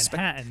out of it. You're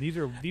Manhattan.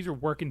 These are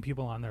working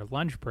people on their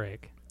lunch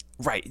break.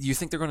 Right. You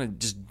think they're going to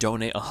just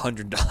donate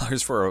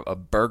 $100 for a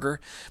burger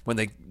when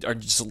they are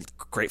just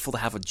grateful to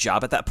have a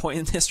job at that point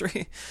in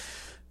history?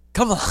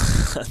 Come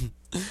on.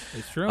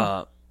 It's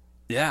true.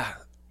 Yeah.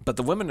 But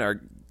the women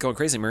are going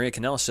crazy. Maria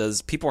Kanellis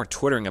says people are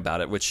twittering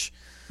about it, which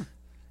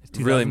it's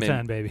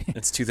 2010, baby.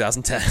 It's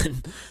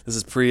 2010. This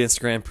is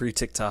pre-Instagram,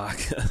 pre-TikTok.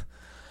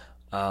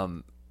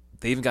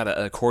 They even got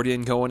an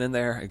accordion going in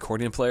there,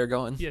 accordion player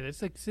going. Yeah,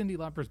 it's like Cyndi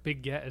Lauper's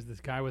big get as this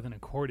guy with an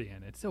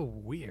accordion. It's so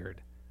weird.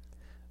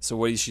 So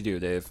what does she do,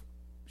 Dave?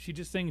 She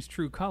just sings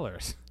True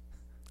Colors.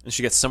 And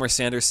she gets Summer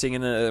Sanders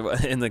singing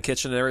in the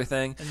kitchen and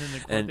everything. And then the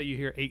quote that you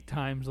hear 8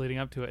 times leading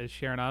up to it is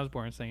Sharon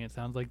Osbourne saying it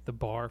sounds like the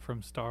bar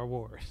from Star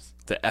Wars.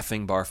 The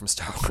effing bar from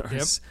Star Wars.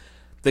 Yep.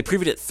 They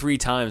previewed it 3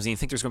 times, and you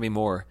think there's going to be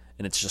more,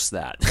 and it's just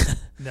that.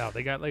 No,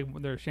 they got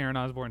like their Sharon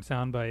Osbourne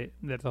soundbite.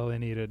 That's all they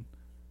needed.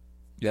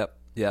 Yep.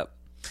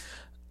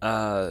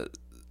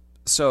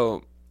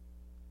 So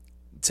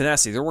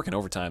Tenacity, they're working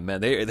overtime,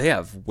 man. They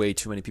have way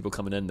too many people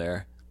coming in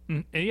there.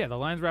 And yeah, the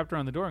line's wrapped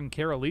around the door, and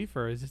Carol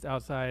Leifer is just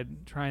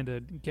outside trying to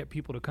get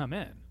people to come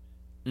in.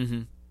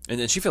 Mm-hmm. And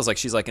then she feels like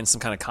she's like in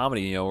some kind of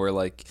comedy, where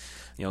like,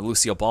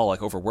 Lucille Ball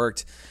like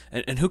overworked.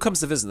 And who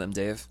comes to visit them,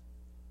 Dave?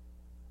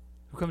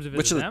 Who comes to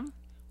visit them?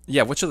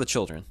 Yeah, which of the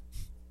children?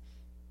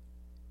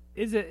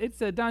 It's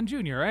Don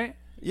Jr., right?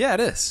 Yeah,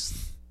 it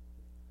is.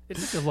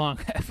 It's such a long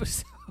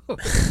episode.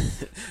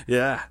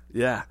 Yeah.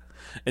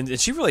 And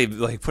she really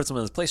like puts him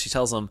in his place. She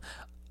tells him,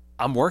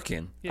 I'm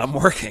working. He's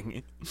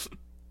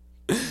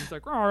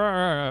like,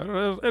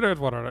 it is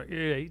what it is.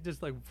 Yeah, he's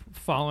just like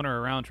following her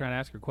around trying to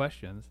ask her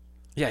questions.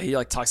 Yeah, he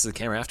like talks to the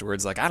camera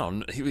afterwards. Like, I don't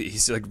know.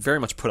 He's like very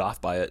much put off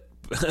by it.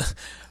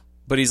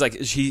 But he's like,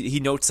 he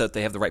notes that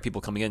they have the right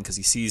people coming in because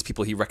he sees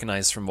people he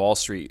recognized from Wall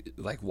Street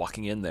like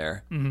walking in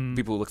there. Mm-hmm.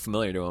 People who look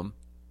familiar to him.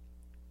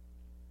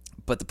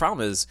 But the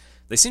problem is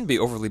they seem to be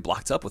overly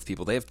blocked up with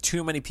people. They have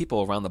too many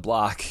people around the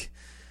block.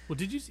 Well,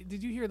 did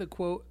you hear the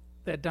quote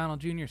that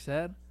Donald Jr.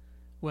 said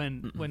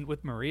when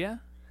with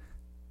Maria?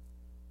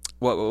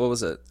 What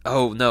was it?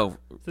 Oh, no.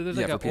 So there's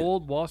like an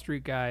old Wall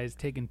Street guys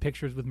taking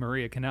pictures with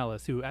Maria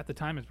Kanellis, who at the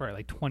time is probably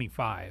like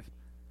 25.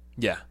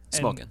 Yeah,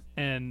 smoking.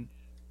 And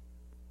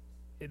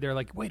they're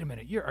like, wait a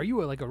minute, are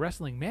you like a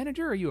wrestling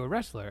manager? Or are you a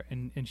wrestler?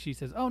 And she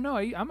says, oh no,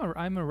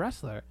 I'm a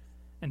wrestler.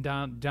 And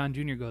Don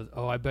Jr. goes,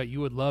 oh, I bet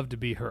you would love to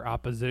be her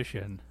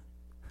opposition.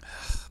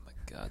 Oh my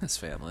God, this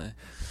family.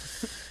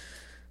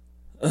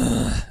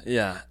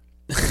 Yeah.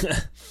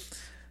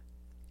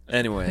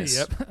 Anyways.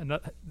 Yep.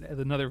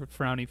 Another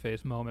frowny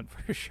face moment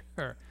for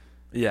sure.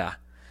 Yeah.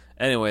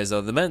 Anyways,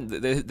 though, the men,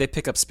 they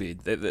pick up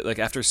speed. They, like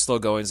after slow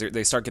goings,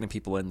 they start getting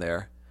people in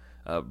there.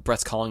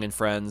 Brett's calling in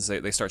friends.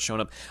 They start showing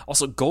up.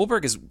 Also,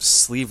 Goldberg is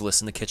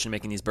sleeveless in the kitchen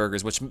making these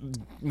burgers, which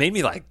made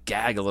me like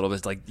gag a little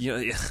bit. Like,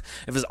 if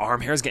his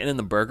arm hair is getting in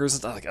the burgers,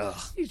 it's like,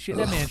 ugh.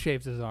 That man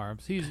shaves his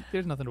arms.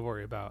 There's nothing to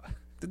worry about.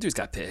 The dude's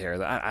got pit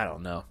hair. I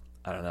don't know.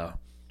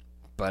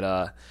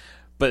 But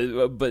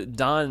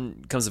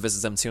Don comes to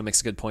visit them too and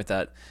makes a good point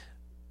that,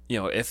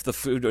 if the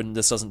food and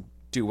this doesn't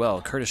do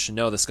well, Curtis should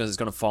know this is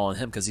going to fall on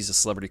him because he's a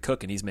celebrity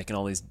cook and he's making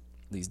all these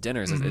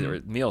dinners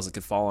or meals that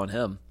could fall on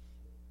him.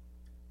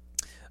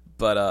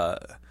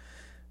 But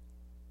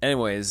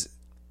anyways,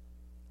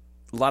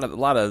 a lot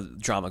of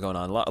drama going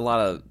on, a lot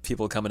of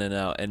people coming in and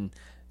out, and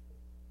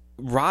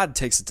Rod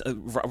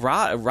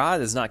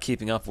is not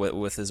keeping up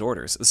with his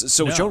orders.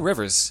 So no. Joan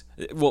Rivers,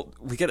 well,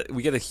 we get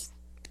a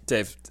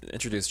Dave,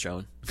 introduce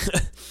Joan.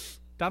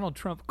 Donald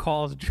Trump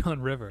calls Joan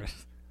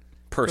Rivers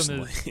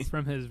Personally.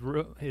 from his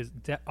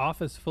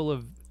office full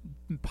of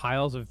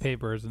piles of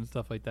papers and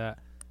stuff like that,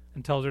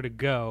 and tells her to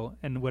go,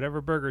 and whatever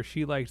burger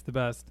she likes the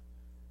best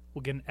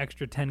will get an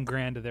extra 10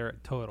 grand to their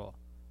total.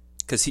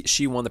 Because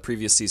she won the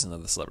previous season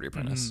of The Celebrity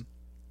Apprentice.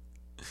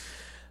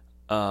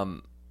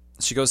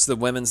 She goes to the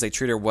women's. They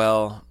treat her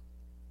well.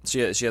 She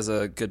has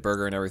a good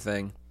burger and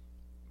everything.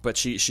 But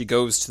she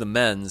goes to the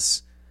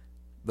men's.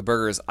 The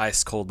burger is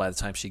ice cold by the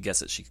time she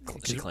gets it, she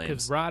claims.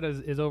 Because Rod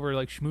is over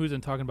like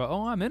schmoozing, talking about,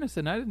 oh, I'm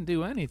innocent. I didn't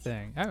do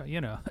anything.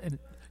 And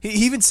He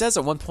even says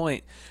at one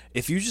point,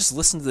 if you just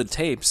listen to the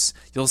tapes,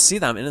 you'll see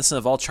that I'm innocent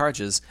of all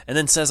charges. And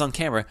then says on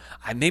camera,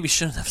 I maybe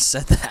shouldn't have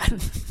said that.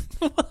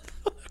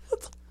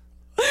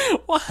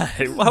 Why?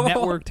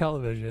 network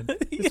television.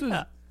 This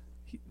was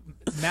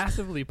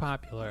massively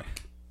popular.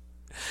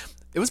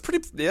 It was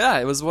pretty. Yeah,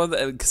 it was one of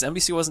the, because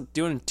NBC wasn't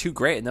doing too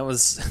great, and it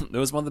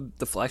was one of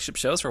the flagship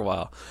shows for a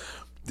while.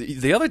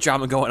 The other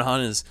drama going on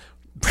is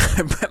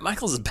Bret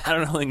Michaels is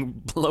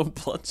battling low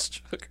blood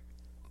sugar.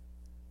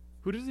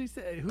 Who does he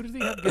say? Who does he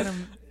have get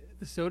him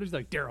the soda? He's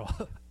like,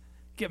 Daryl,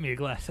 get me a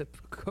glass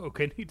of Coke.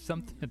 I need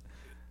something.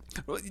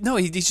 No,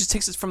 he just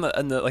takes it from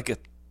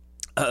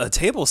a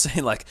table,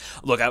 saying like,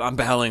 "Look, I'm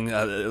battling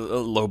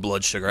low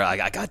blood sugar.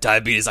 I got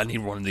diabetes. I need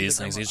one of these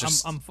things." He's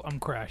just, I'm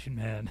crashing,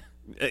 man.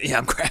 Yeah,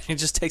 I'm crashing. He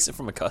just takes it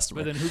from a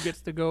customer. But then who gets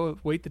to go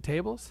wait the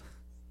tables?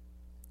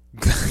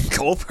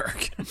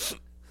 Goldberg.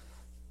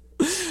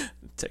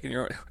 Taking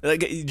your order.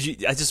 Like,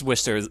 I just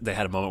wish they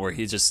had a moment where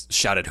he just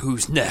shouted,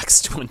 "Who's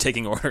next?" when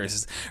taking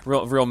orders.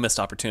 Real missed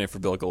opportunity for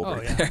Bill Goldberg.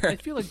 Oh yeah, there. I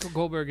feel like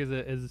Goldberg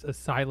is a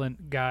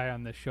silent guy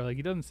on this show. Like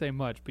he doesn't say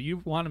much, but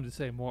you want him to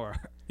say more.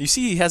 You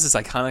see, he has this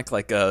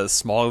iconic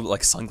small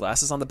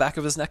sunglasses on the back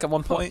of his neck at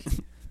one point.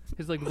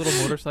 His little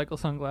motorcycle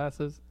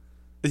sunglasses.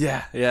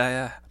 Yeah.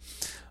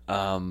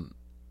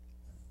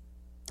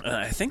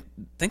 I think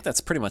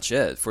that's pretty much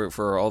it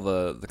for all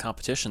the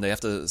competition. They have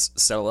to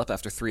settle up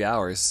after 3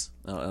 hours.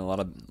 A lot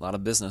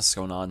of business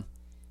going on.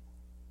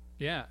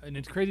 Yeah, and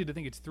it's crazy to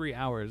think it's 3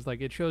 hours. Like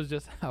it shows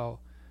just how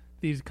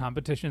these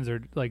competitions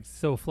are like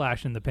so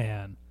flash in the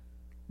pan.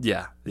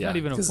 Yeah. It's not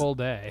even a full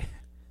day.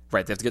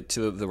 Right, they have to get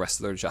to the rest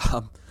of their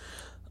job.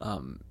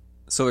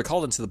 So they're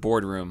called into the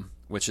boardroom,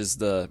 which is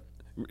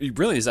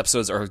really these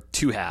episodes are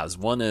two halves.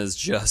 One is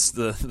just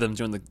them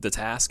doing the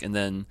task, and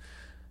then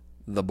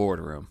the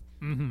boardroom.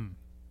 Mm-hmm.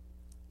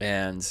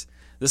 And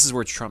this is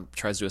where Trump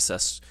tries to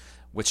assess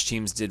which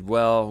teams did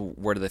well,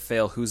 where do they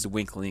fail, who's the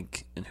weak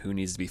link, and who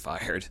needs to be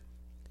fired.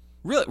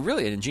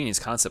 Really an ingenious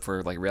concept for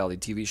a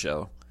reality TV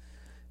show.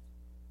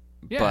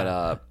 Yeah.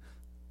 But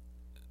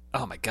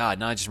oh my God!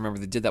 Now I just remember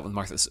they did that with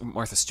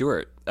Martha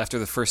Stewart after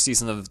the first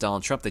season of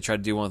Donald Trump. They tried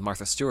to do one with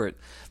Martha Stewart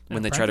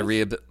when they tried to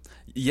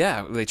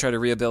they tried to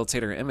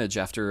rehabilitate her image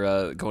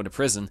after going to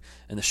prison,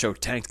 and the show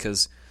tanked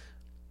because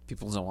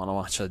people don't want to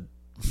watch a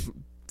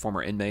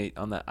former inmate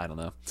on that. I don't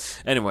know.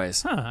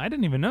 Anyways, I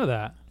didn't even know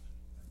that.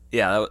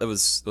 Yeah, that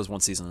was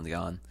one season and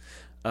gone.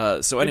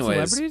 So With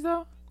anyways, celebrities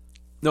though?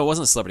 No, it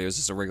wasn't a celebrity. It was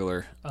just a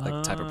regular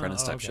type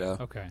apprentice type show.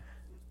 Okay.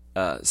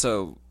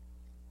 So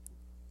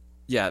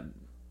yeah,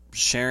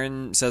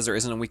 Sharon says there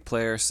isn't a weak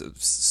player. So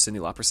Cyndi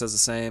Lauper says the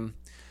same.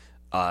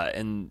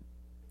 And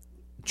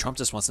Trump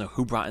just wants to know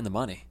who brought in the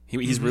money.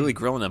 He's really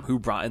grilling them. Who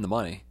brought in the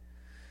money?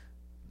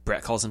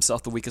 Bret calls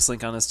himself the weakest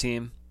link on his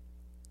team.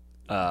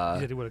 He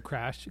said he would have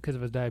crashed because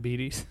of his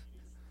diabetes.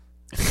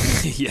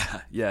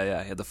 Yeah. He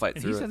had to fight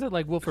And through he it. says it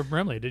like Wilford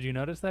Brimley. Did you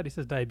notice that? He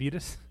says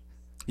diabetes.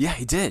 Yeah,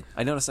 he did.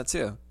 I noticed that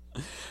too.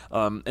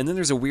 And then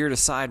there's a weird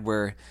aside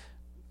where,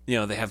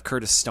 they have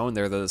Curtis Stone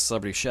there, the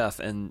celebrity chef,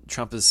 and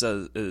Trump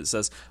says,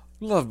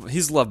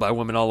 he's loved by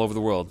women all over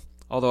the world.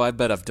 Although I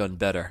bet I've done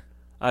better.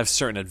 I have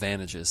certain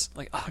advantages.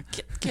 Like, oh,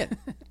 get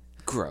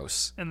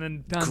gross. And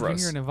then Don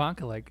Gross. Jr. and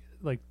Ivanka like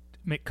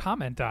make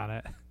comment on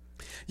it.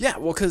 Yeah,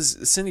 well,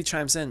 because Cindy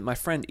chimes in, my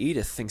friend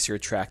Edith thinks you're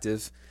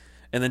attractive.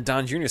 And then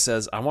Don Jr.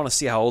 says, I want to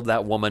see how old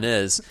that woman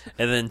is.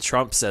 And then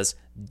Trump says,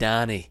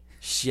 Donnie,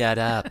 shut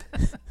up.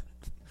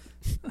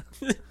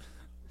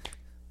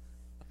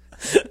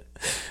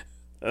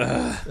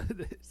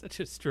 Such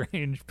a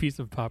strange piece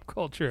of pop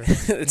culture.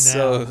 It's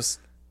now.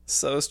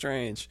 so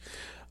strange.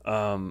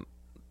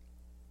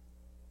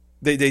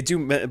 They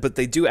do, but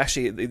they do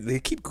actually. They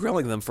keep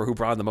grilling them for who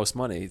brought in the most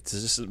money to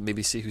just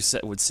maybe see who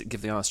would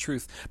give the honest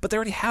truth. But they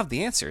already have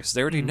the answers.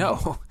 They already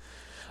know.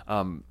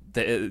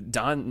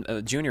 Don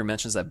Jr.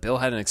 mentions that Bill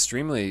had an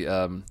extremely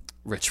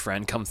rich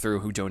friend come through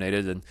who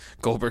donated, and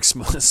Goldberg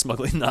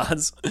smugly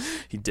nods.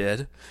 He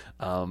did.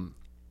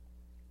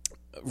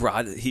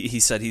 Rod, he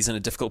said he's in a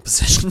difficult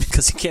position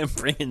because he can't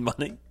bring in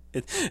money.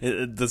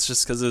 That's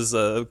just because of his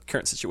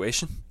current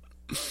situation.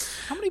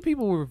 How many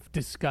people were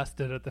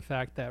disgusted at the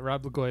fact that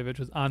Rod Blagojevich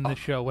was on this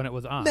show when it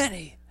was on?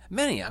 Many.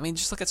 I mean,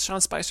 just look at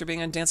Sean Spicer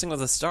being on Dancing with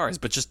the Stars,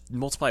 but just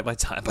multiply it by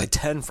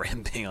 10 for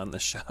him being on the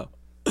show.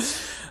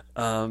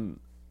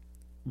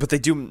 But they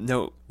do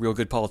know real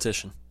good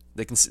politician.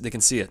 They can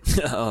see it.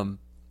 Oh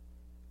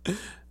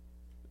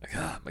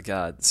my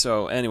God.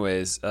 So,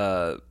 anyways,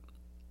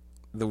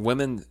 the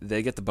women,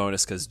 they get the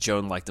bonus because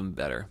Joan liked them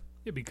better.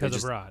 Yeah, because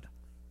just- of Rod.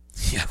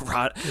 Yeah,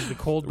 Rod. It's the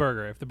cold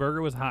burger. If the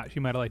burger was hot, she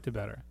might have liked it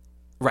better.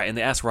 Right, and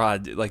they asked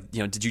Rod, like,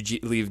 did you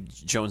leave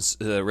Jones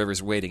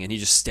Rivers waiting? And he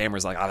just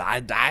stammers like, I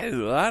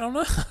don't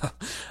know.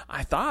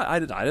 I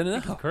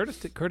didn't know.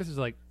 Curtis is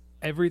like,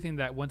 everything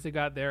that once it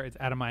got there, it's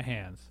out of my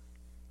hands.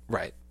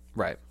 Right.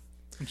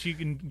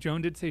 And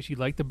Joan did say she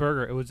liked the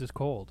burger. It was just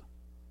cold.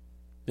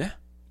 Yeah,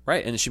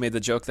 right. And she made the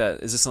joke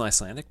that, is this an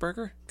Icelandic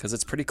burger? Because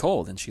it's pretty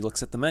cold. And she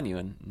looks at the menu,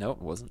 and no,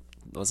 it wasn't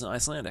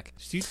Icelandic.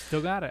 She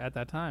still got it at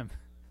that time.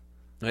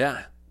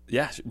 Yeah,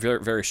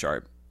 very, very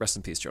sharp. Rest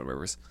in peace, Joan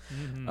Rivers.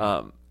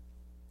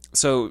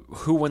 So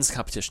who wins the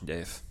competition,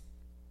 Dave?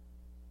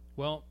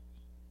 Well,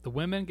 the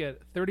women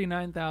get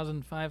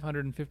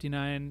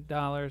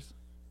 $39,559,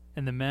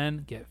 and the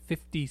men get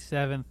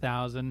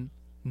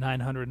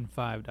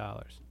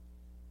 $57,905.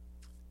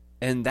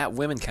 And that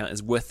women count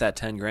is with that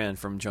 10 grand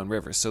from Joan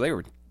Rivers. So they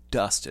were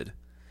dusted.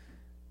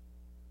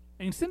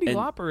 And Cyndi And-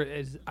 Lauper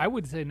is, I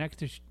would say, next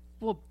to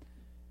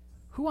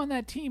who on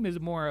that team is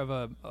more of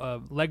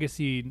a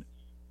legacy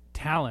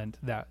talent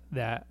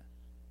that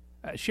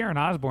Sharon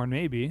Osbourne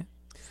maybe.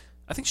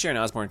 I think Sharon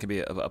Osbourne could be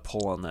a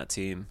pull on that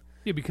team.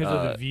 Yeah, because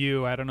of the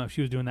View. I don't know if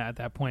she was doing that at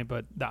that point,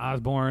 but the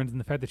Osbournes and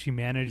the fact that she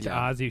managed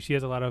Yeah. Ozzy, she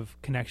has a lot of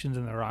connections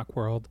in the rock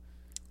world.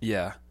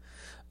 Yeah.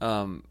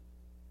 But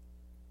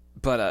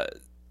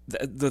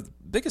the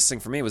biggest thing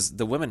for me was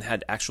the women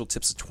had actual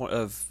tips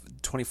of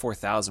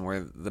 24,000,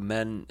 where the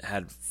men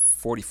had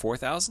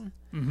 44,000.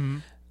 Mm-hmm.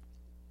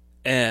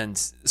 And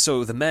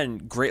so the men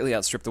greatly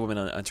outstripped the women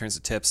on terms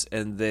of tips,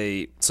 and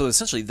so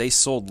essentially they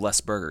sold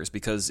less burgers,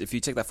 because if you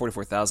take that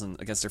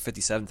 44,000 against their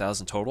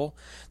 57,000 total,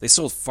 they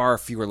sold far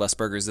fewer less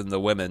burgers than the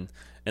women,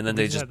 and then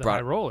they just had the brought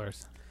high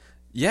rollers.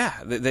 Yeah,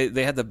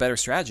 they had the better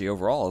strategy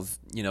overall of,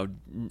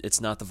 it's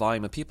not the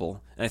volume of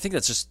people. And I think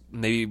that's just,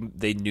 maybe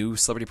they knew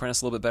Celebrity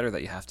Apprentice a little bit better,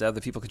 that you have to have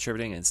the people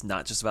contributing, and it's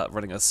not just about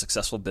running a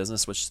successful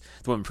business, which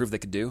the women proved they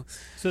could do.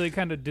 So they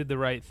kind of did the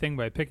right thing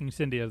by picking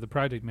Cyndi as the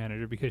project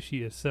manager, because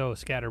she is so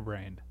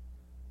scatterbrained.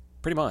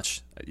 Pretty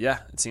much. Yeah,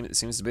 it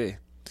seems to be.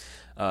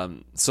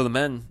 So the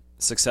men,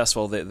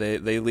 successful,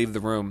 they leave the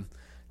room,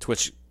 to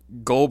which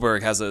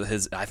Goldberg has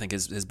his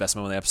best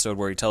moment in the episode,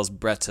 where he tells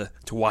Brett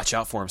to watch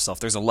out for himself.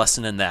 There's a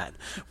lesson in that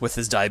with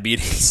his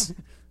diabetes.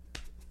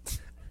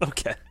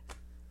 Okay.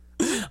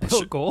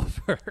 Bill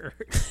Goldberg.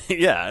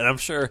 Yeah, and I'm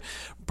sure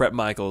Brett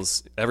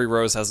Michaels, every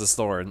rose has its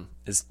thorn,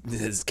 is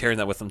carrying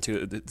that with him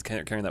to this I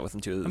mean,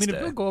 if day.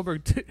 Bill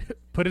Goldberg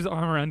put his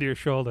arm around your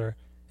shoulder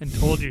and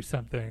told you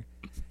something,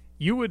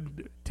 you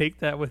would take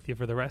that with you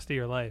for the rest of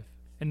your life.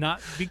 And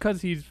not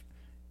because he's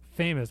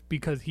famous,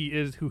 because he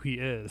is who he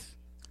is.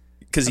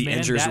 Because he man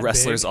injures that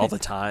wrestlers big. all the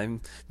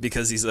time,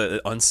 because he's an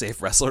unsafe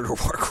wrestler to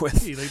work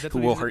with, Like, that's who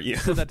what will he hurt you.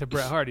 said that to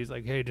Bret Hart. He's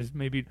like, hey, just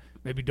maybe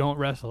don't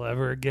wrestle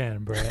ever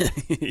again, Bret.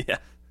 Yeah.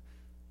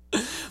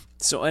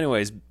 So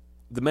anyways,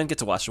 the men get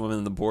to watch the women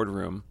in the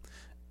boardroom,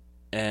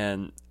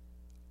 and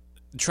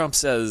Trump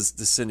says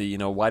to Cyndi,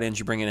 why didn't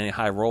you bring in any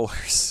high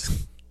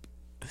rollers?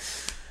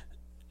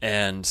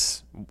 And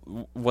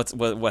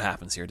what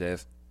happens here,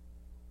 Dave?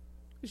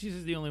 She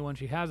says the only one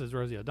she has is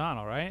Rosie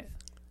O'Donnell, right?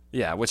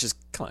 Yeah, which is,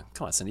 come on,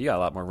 Cyndi, you got a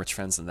lot more rich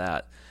friends than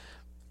that.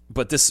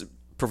 But this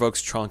provokes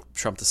Trump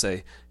to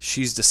say,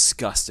 she's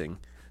disgusting.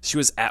 She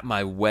was at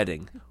my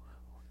wedding.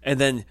 And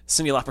then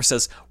Cyndi Lauper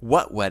says,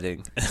 what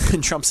wedding?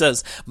 And Trump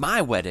says,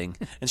 my wedding.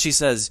 And she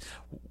says,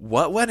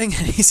 what wedding?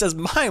 And he says,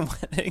 my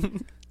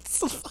wedding. It's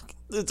the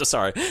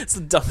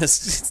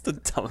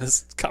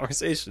dumbest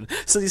conversation.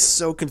 So he's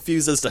so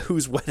confused as to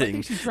whose I wedding.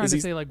 think she's trying to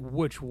say, like,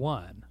 which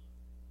one.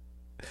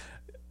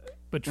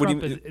 But What do you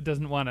Trump mean?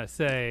 doesn't want to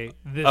say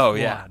this Oh,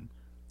 yeah. one.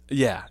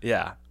 Yeah.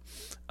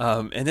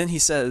 And then he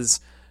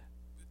says,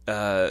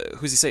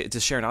 who's he say to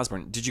Sharon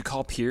Osbourne? Did you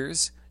call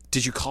Piers?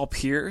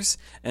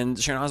 And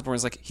Sharon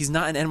Osbourne's like, he's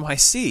not in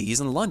NYC. He's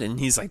in London.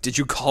 He's like, did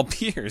you call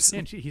Piers?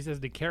 And he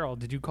says to Carol,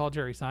 did you call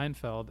Jerry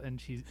Seinfeld?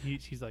 And she's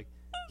like,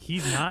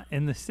 he's not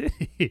in the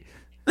city.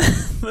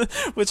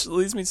 Which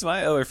leads me to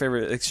my other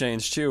favorite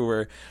exchange too,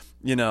 where,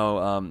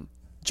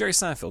 Jerry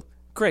Seinfeld,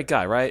 great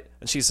guy, right?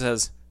 And she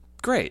says,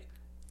 great.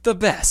 The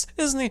best,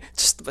 isn't he?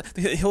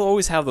 He'll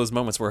always have those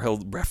moments where he'll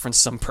reference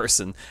some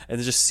person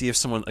and just see if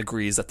someone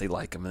agrees that they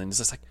like him, and he's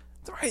just like,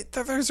 right,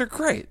 those are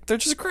great. They're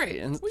just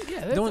great. And Well,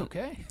 yeah, that's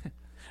okay.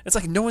 It's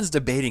like no one's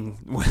debating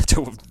whether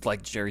to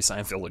like Jerry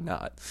Seinfeld or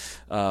not.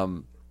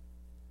 Oh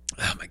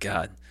my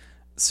god.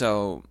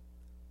 So,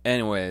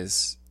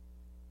 anyways,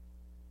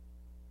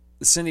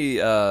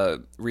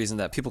 Cyndi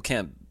reasoned that people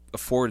can't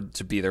afford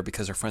to be there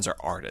because her friends are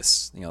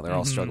artists. They're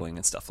all struggling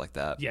and stuff like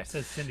that. Yes,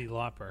 that's Cyndi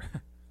Lauper.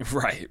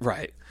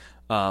 Right.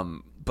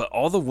 But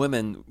all the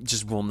women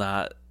just will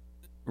not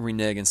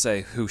renege and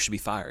say who should be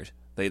fired.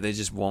 They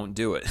just won't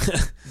do it.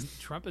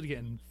 Trump is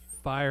getting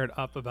fired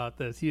up about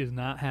this. He is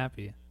not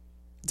happy.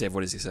 Dave,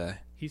 what does he say?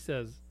 He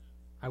says,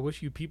 I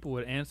wish you people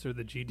would answer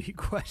the GD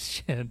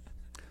question.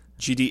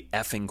 GD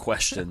effing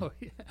question. Oh,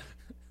 yeah.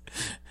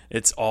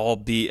 It's all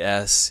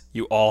BS.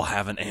 You all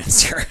have an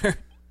answer.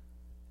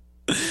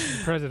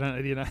 president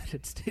of the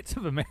United States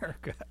of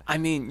America. I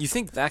mean, you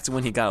think back to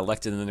when he got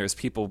elected, and then there's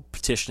people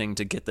petitioning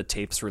to get the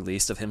tapes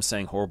released of him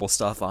saying horrible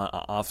stuff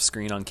off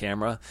screen on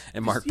camera,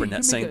 and Mark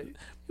Burnett saying,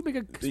 "You make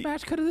a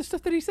smash cut of the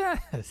stuff that he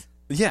says."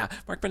 "Yeah,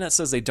 Mark Burnett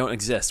says they don't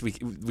exist. We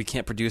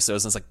can't produce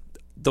those." And it's like,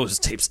 those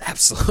tapes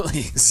absolutely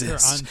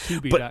exist. They're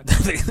on Tubi. But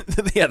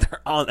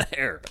they're on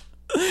air.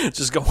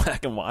 Just go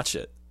back and watch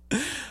it.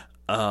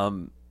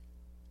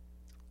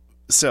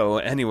 So,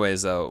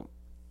 anyways, though,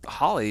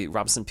 Holly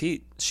Robinson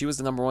Pete, she was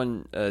the number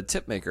one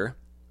tip maker,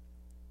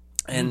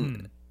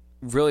 and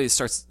really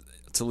starts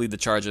to lead the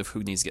charge of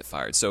who needs to get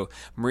fired. So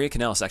Maria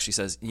Kanellis actually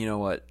says, "You know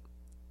what?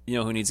 You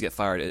know who needs to get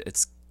fired?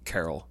 It's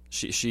Carol.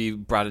 She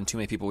brought in too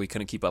many people. We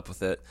couldn't keep up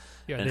with it."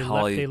 Yeah, and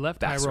they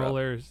left high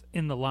rollers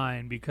in the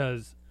line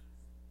because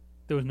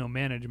there was no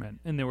management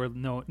and there were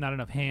not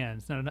enough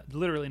hands,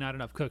 literally not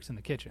enough cooks in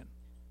the kitchen.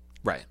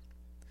 Right.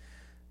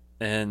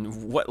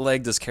 And what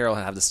leg does Carol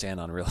have to stand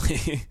on,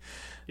 really?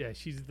 Yeah,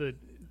 she's the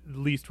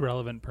least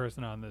relevant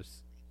person on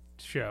this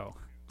show.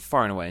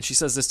 Far and away. And she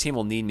says, this team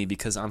will need me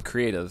because I'm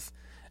creative.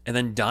 And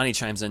then Donnie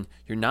chimes in,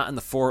 you're not in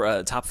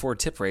the top four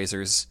tip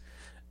raisers.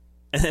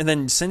 And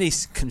then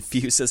Cindy's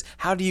confused, says,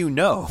 how do you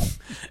know?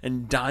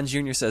 And Don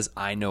Jr. says,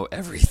 I know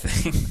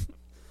everything.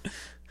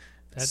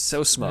 That's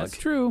so smug. That's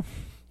true.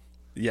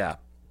 Yeah.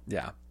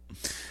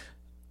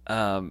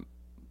 At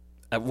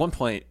one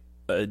point,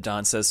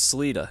 Don says,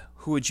 Salida,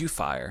 who would you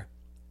fire?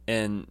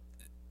 And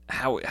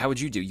how would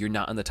you do? You're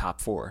not in the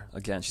top four.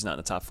 Again, she's not in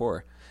the top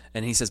four.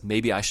 And he says,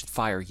 maybe I should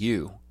fire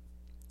you.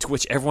 To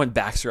which everyone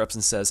backs her up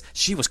and says,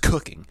 she was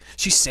cooking.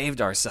 She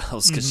saved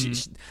ourselves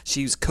because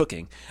she was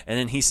cooking. And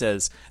then he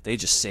says, they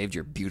just saved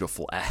your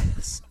beautiful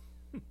ass.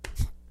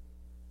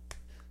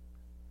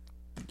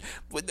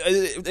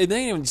 It didn't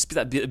even just be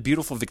that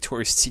beautiful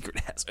Victoria's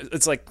Secret ass.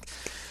 It's like,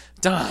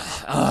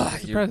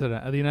 you're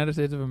president of the United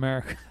States of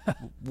America.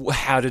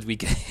 How did we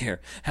get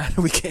here? How did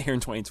we get here in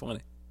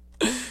 2020?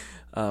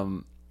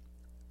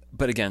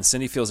 But again,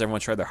 Cindy feels everyone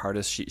tried their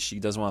hardest. She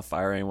doesn't want to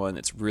fire anyone.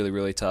 It's really,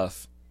 really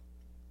tough.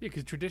 Yeah,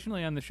 because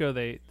traditionally on the show,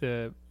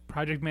 the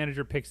project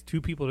manager picks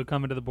two people to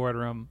come into the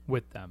boardroom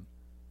with them.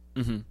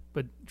 Mm-hmm.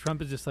 But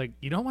Trump is just like,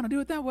 you don't want to do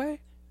it that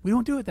way? We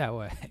don't do it that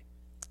way.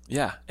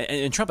 Yeah,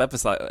 and Trump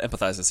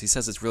empathizes. He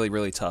says it's really,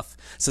 really tough.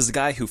 Says the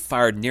guy who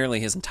fired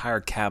nearly his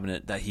entire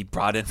cabinet that he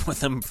brought in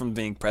with him from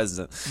being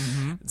president.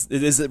 Mm-hmm.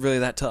 Is it really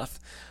that tough?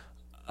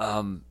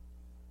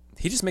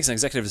 He just makes an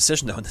executive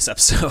decision, though, in this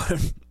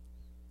episode.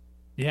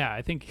 Yeah,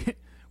 I think...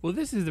 Well,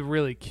 this is a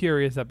really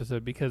curious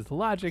episode because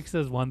logic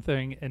says one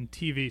thing and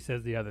TV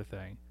says the other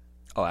thing.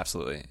 Oh,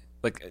 absolutely.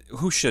 Like,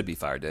 who should be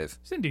fired, Dave?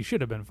 Cindy should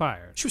have been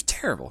fired. She was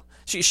terrible.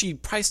 She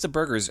priced the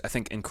burgers, I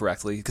think,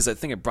 incorrectly because I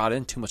think it brought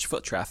in too much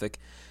foot traffic,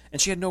 and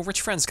she had no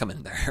rich friends come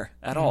in there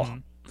at all.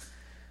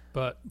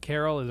 But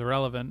Carol is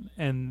irrelevant,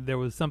 and there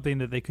was something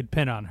that they could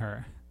pin on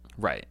her.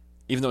 Right.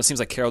 Even though it seems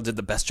like Carol did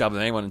the best job of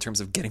anyone in terms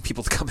of getting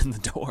people to come in the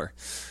door.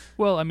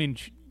 Well, I mean...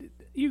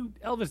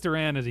 Elvis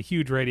Duran is a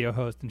huge radio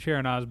host, and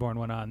Sharon Osbourne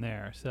went on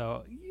there.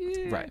 So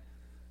yeah.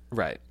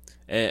 Right,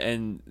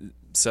 and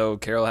so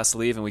Carol has to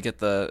leave, and we get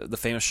the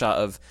famous shot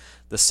of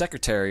the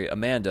secretary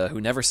Amanda, who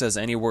never says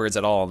any words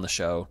at all on the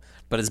show,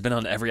 but has been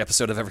on every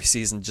episode of every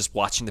season, just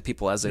watching the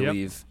people as they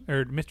leave.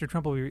 Or Mr.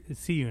 Trump will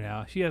see you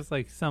now. She has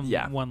like some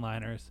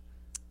one-liners.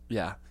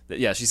 Yeah.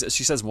 She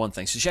says one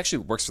thing. She actually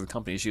works for the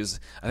company. She was,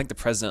 I think, the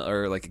president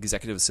or like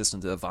executive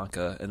assistant to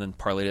Ivanka, and then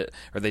parlayed it,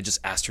 or they just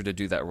asked her to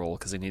do that role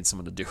because they need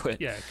someone to do it.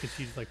 Yeah, because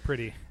she's like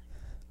pretty.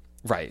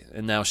 Right,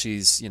 and now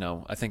she's,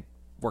 I think,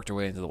 worked her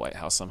way into the White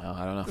House somehow.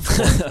 I don't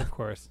know. Of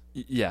course.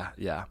 Yeah.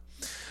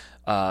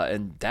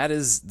 And that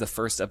is the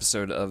first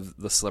episode of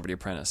The Celebrity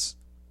Apprentice.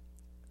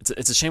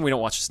 It's a shame we don't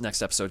watch this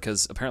next episode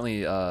because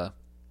apparently WWE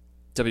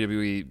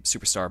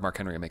superstar Mark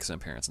Henry makes an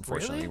appearance.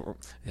 Unfortunately, really?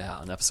 Yeah,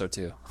 on episode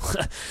 2.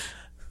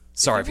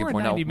 Sorry, people.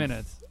 We're 90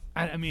 minutes.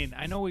 I mean,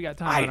 I know we got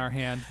time on our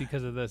hands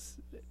because of this.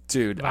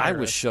 Dude, virus. I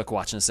was shook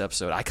watching this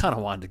episode. I kind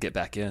of wanted to get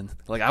back in.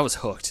 Like, I was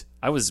hooked.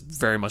 I was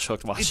very much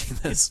hooked watching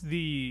this. It's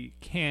the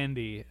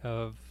candy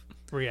of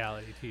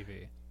reality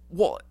TV.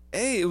 Well,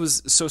 it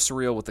was so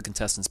surreal with the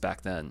contestants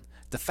back then.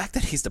 The fact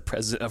that he's the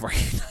president of our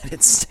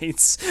United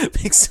States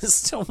makes this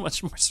so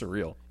much more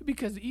surreal.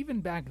 Because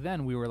even back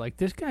then, we were like,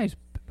 this guy's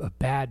a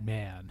bad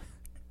man.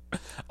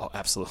 Oh,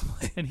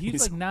 absolutely. And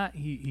he's like not,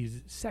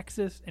 he's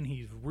sexist and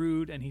he's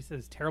rude and he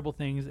says terrible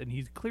things and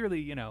he's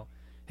clearly,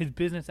 his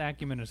business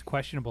acumen is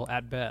questionable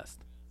at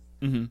best.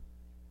 Mm-hmm.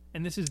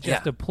 And this is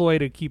just a ploy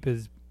to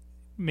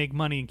make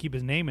money and keep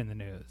his name in the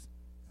news.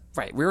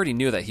 Right. We already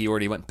knew that he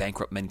already went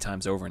bankrupt many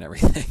times over and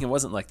everything. It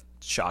wasn't like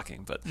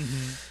shocking, but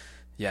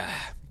yeah.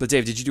 But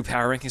Dave, did you do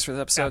power rankings for this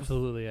episode?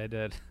 Absolutely, I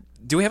did.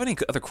 Do we have any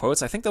other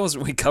quotes? I think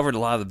we covered a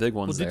lot of the big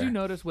ones. Well, did you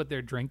notice what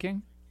they're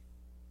drinking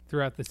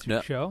throughout this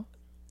show?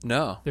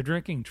 No. They're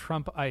drinking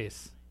Trump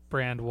Ice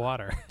brand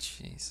water.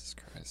 Jesus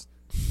Christ.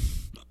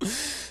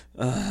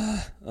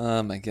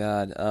 Oh my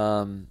God.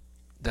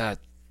 I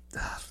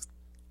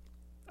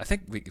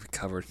think we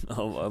covered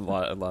a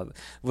lot.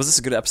 Was this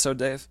a good episode,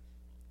 Dave?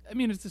 I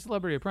mean, it's The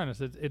Celebrity Apprentice.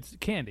 It's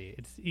candy.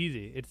 It's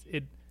easy.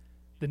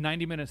 the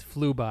 90 minutes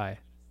flew by.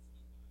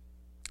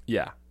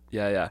 Yeah.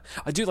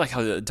 I do like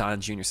how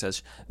Don Jr.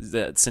 says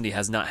that Cindy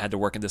has not had to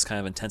work in this kind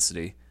of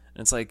intensity.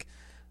 And it's like,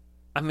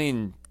 I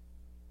mean,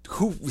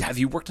 who have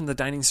you worked in the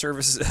dining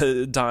service,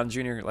 Don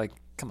Jr.? Like,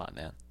 come on,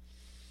 man.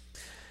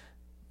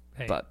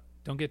 Hey, But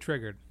don't get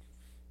triggered.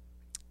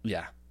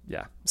 yeah.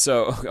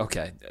 So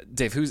okay,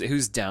 Dave,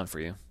 who's down for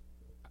you?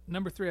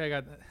 Number 3, I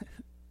got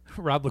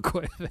Rob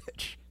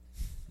Blagojevich.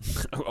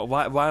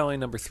 Why only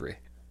number 3?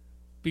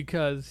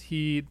 Because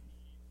he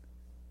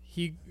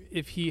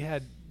if he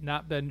had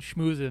not been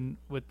schmoozing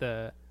with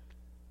the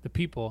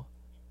people,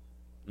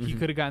 he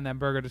could have gotten that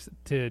burger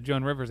to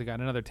Joan Rivers and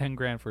gotten another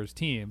 $10,000 for his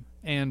team.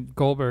 And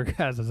Goldberg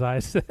has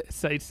his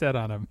sights set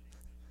on him.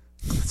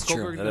 That's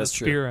Goldberg true. That is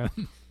true. spear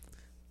him.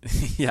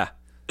 Yeah,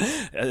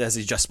 as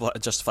he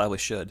justifiably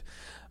should.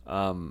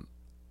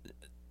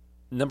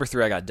 Number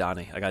 3, I got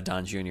Donnie. I got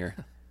Don Jr.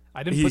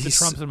 I didn't put the He's-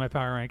 Trumps in my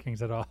power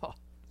rankings at all.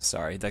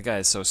 Sorry, that guy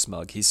is so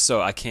smug. He's so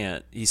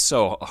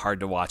hard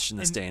to watch in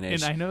this day and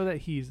age. And I know that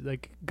he's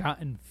like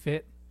gotten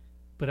fit,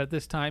 but at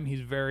this time he's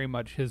very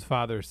much his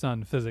father's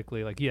son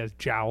physically. Like he has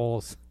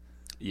jowls,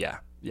 Yeah,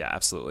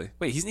 absolutely.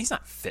 Wait, he's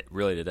not fit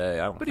really today.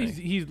 I don't but think.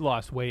 he's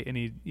lost weight and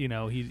he's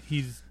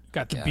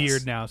got the guess.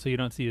 beard now, so you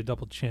don't see a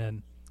double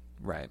chin.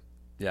 Right.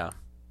 Yeah.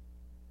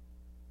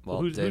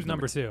 Well, Who's Dave,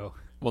 number 2?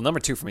 Well, number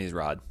 2 for me is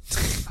Rod.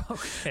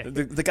 Okay.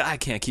 The guy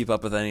can't keep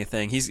up with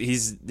anything.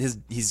 He's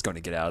going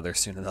to get out of there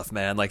soon enough,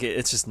 man. Like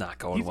it's just not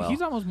going well.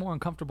 He's almost more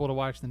uncomfortable to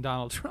watch than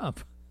Donald Trump.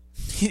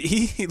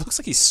 He looks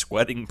like he's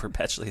sweating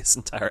perpetually this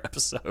entire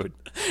episode.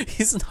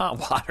 He's in hot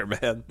water,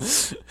 man.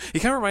 He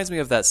kind of reminds me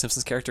of that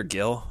Simpsons character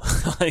Gil.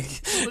 Like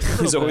he's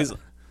bit. always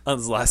on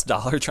his last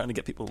dollar trying to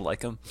get people to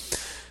like him.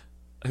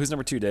 Who's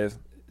number 2, Dave?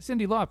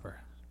 Cyndi Lauper.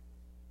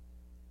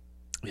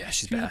 Yeah,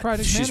 she's She was bad. a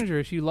project She's-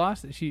 manager. She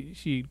lost it.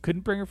 She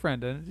couldn't bring her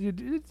friend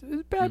in. It's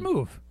a bad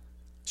move.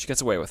 She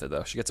gets away with it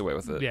though. She gets away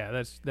with it. Yeah,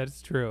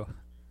 that's true.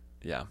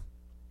 Yeah.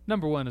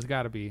 Number 1 has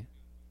got to be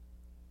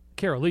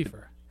Carol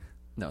Leifer.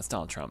 No, it's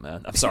Donald Trump,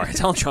 man. I'm sorry,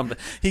 Donald Trump.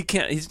 He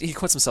can't. He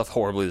quits himself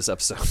horribly this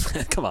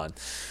episode. Come on.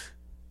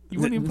 You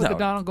wouldn't even put the No.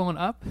 Donald going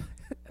up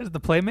as the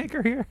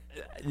playmaker here?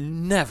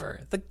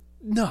 Never.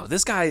 No,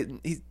 this guy.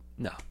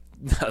 No.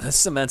 This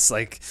cements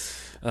like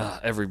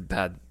every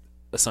bad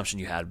assumption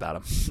you had about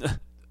him.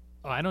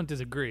 Oh, I don't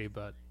disagree,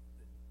 but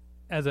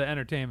as an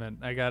entertainment,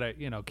 I gotta,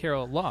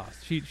 Carol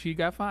lost. She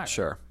got fired.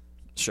 Sure.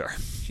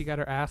 She got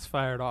her ass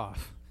fired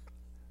off.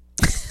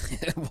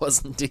 It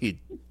was indeed.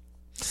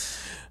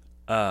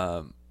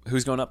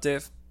 Who's going up,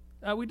 Dave?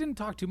 We didn't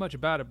talk too much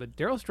about it, but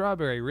Daryl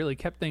Strawberry really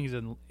kept things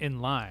in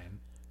line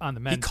on the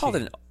men's He called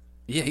team. it.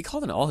 Yeah, he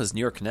called in all his New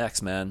York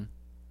Knicks, man.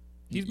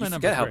 He's You my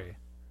number forget how- 3.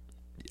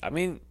 I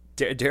mean,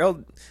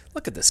 Daryl.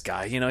 Look at this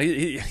guy.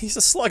 He's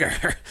a slugger.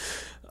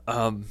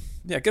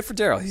 Yeah, good for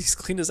Daryl. He's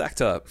cleaned his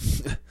act up.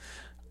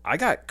 I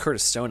got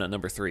Curtis Stone at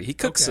number 3. He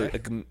cooks Okay.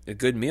 a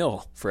good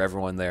meal for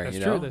everyone there.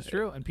 That's true. That's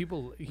true. And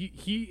people,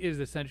 he is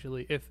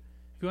essentially, if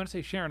you want to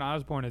say Sharon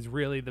Osbourne is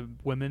really the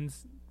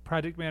women's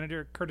project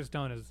manager, Curtis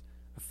Stone is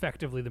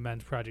effectively the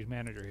men's project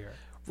manager here.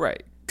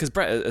 Right, because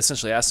Brett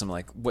essentially asked him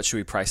like, "What should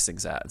we price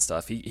things at?" and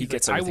stuff. He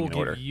gets Like, everything I in will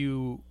order. give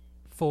you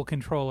full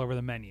control over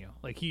the menu.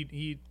 Like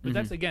but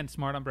that's again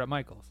smart on Brett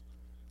Michaels.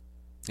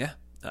 Yeah,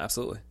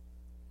 absolutely.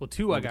 Well,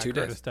 2 I Number got 2,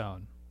 Curtis Dave.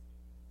 Stone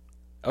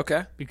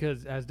Okay,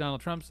 because, as Donald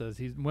Trump says,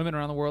 women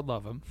around the world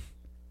love him.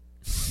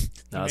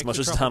 not as makes much a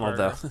as truffle Donald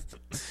though. burger.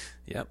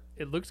 Yep,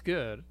 It looks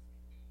good,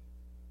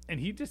 and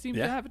he just seems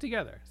to Yeah. have it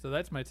together. So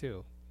that's my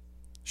 2.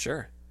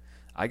 sure.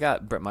 I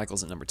got Brett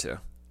Michaels at number 2.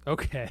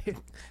 Okay.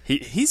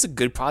 He's a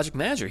good project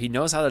manager. He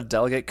knows how to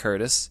delegate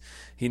Curtis.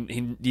 He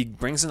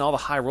brings in all the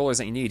high rollers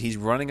that you need. He's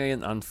running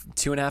in on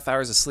 2.5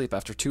 hours of sleep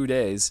after 2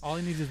 days. All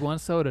he needs is one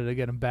soda to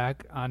get him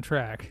back on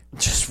track.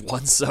 Just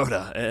one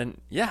soda, and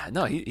yeah,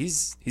 no,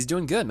 he's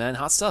doing good, man.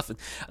 Hot stuff. And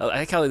I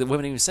like how the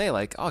women even say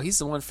like, "Oh, he's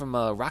the one from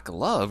Rock of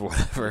Love," or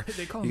whatever.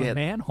 They call You him a get-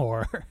 man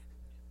whore.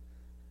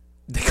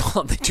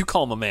 They do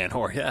call him a man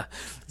whore. Yeah,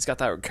 he's got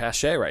that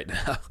cachet right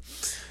now.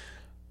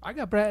 I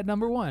got Brad at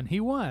number 1. He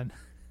won.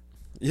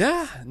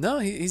 Yeah, no,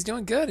 he's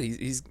doing good.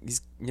 He's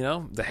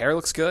the hair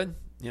looks good.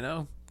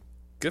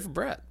 Good for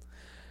Brett.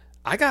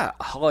 I got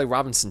Holly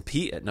Robinson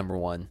Pete at number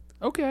 1.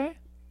 Okay.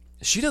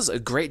 She does a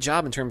great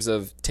job in terms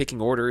of taking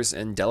orders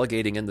and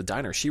delegating in the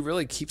diner. She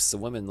really keeps the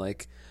women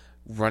like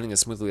running as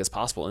smoothly as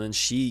possible, and then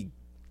she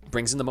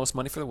brings in the most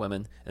money for the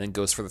women, and then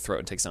goes for the throat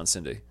and takes down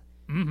Cindy.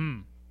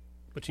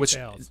 But she Which-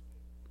 fails.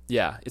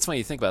 Yeah, it's funny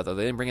you think about it, though.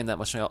 They didn't bring in that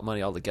much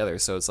money altogether,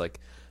 so it's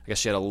like I guess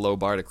she had a low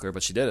bar to clear,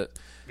 but she did it.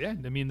 Yeah,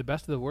 I mean, the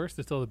best of the worst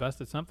is still the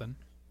best at something.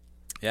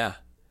 Yeah.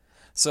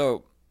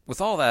 So with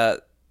all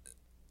that,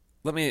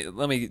 let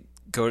me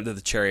go to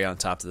the cherry on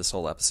top of this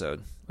whole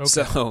episode. Okay.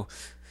 So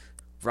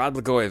Rod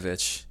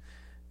Blagojevich,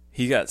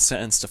 he got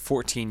sentenced to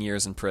 14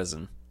 years in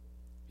prison.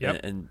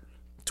 Yep. In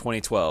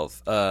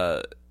 2012.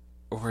 Or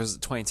was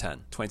it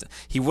 2010? 2010.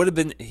 He would have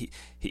been.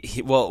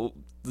 He well,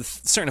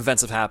 certain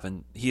events have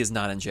happened. He is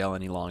not in jail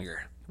any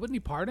longer. Wasn't he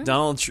pardoned?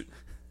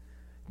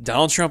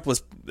 Donald Trump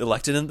was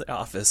elected into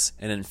office,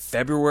 and in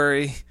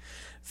February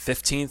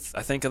 15th,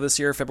 I think, of this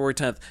year, February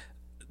 10th,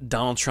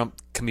 Donald Trump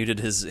commuted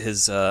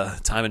his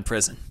time in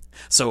prison.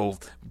 So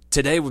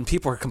today, when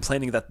people are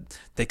complaining that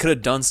they could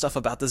have done stuff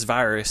about this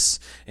virus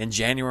in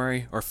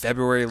January or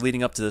February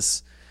leading up to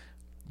this,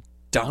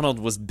 Donald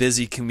was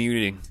busy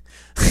commuting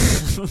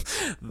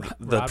the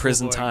Rod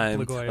prison Blagojevich.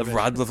 time of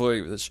Rod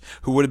Blagojevich,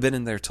 who would have been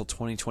in there till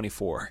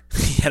 2024.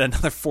 He had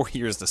another 4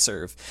 years to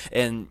serve.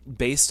 And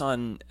based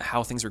on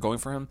how things were going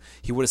for him,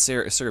 he would have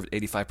served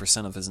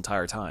 85% of his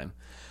entire time.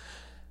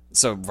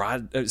 So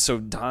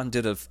Don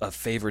did a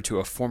favor to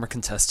a former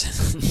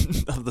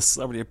contestant of the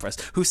Celebrity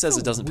Apprentice who says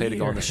it doesn't pay to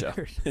go on the show.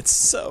 Weird. It's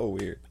so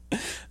weird.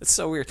 It's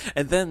so weird.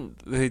 And then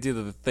they do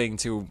the thing,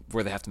 too,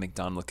 where they have to make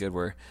Don look good,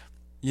 where,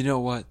 you know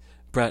what,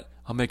 Brett,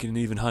 I'll make it an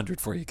even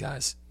 100 for you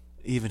guys.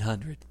 Even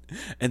 100.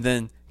 And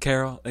then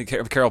Carol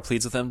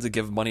pleads with him to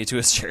give money to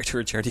his charity, to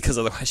her charity, because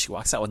otherwise she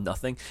walks out with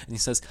nothing. And he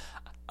says,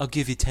 I'll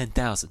give you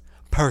 $10,000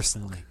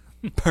 personally.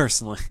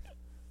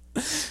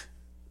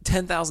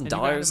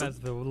 $10,000. As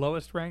the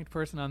lowest ranked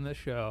person on this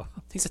show.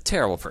 He's a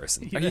terrible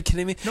person. Are you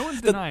kidding me? No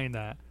one's denying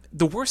that.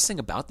 The worst thing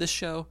about this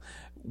show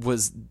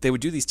was they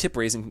would do these tip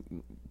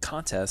raising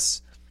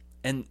contests,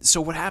 and so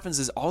what happens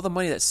is all the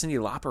money that Cyndi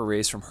Lauper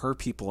raised from her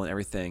people and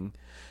everything,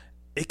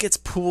 it gets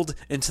pooled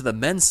into the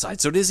men's side.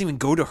 So it doesn't even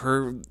go to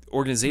her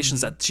organizations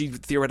that she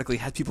theoretically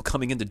had people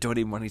coming in to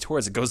donate money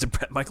towards. It goes to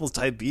Bret Michaels'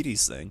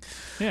 diabetes thing.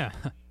 Yeah.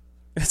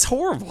 It's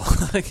horrible.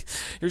 Like,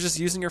 you're just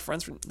using your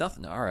friends for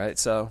nothing. All right,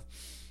 so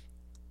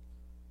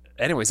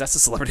anyways, that's the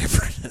Celebrity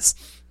Apprentice.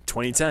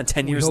 2010,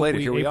 10 years later,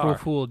 here we April are.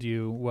 fooled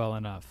you well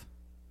enough.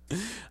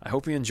 I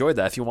hope you enjoyed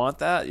that. If you want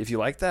that, if you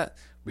like that,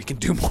 we can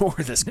do more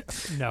of this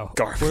No.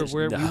 garbage.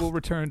 We No. will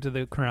return to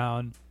The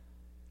Crown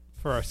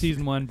for our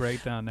season 1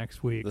 breakdown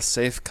next week. The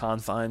safe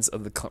confines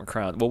of the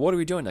Crown. Well, what are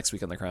we doing next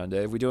week on the Crown,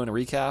 Dave? We doing a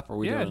recap, or are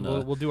we doing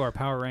we'll do our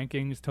power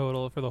rankings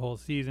total for the whole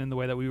season, the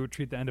way that we would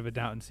treat the end of a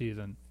Downton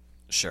season.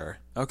 Sure.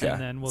 Okay.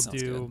 And then we'll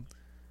Sounds do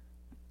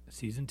good.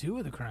 season 2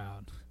 of The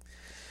Crown.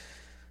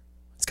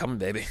 It's coming,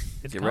 baby.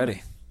 It's Get coming.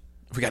 ready.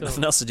 We got So-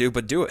 nothing else to do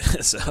but do it.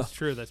 So That's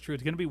true. It's going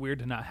to be weird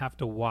to not have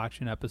to watch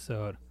an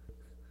episode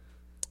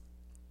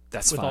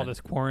that's with fine. all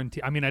this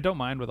quarantine. I mean, I don't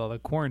mind with all the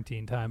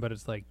quarantine time, but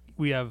it's like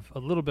we have a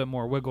little bit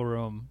more wiggle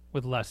room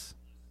with less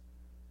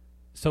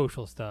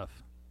social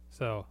stuff.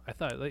 So I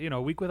thought,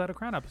 a week without a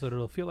Crown episode,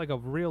 it'll feel like a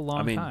real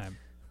long time.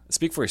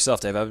 Speak for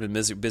yourself, Dave. I've been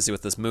busy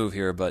with this move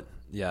here, but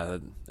yeah,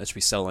 that should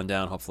be settling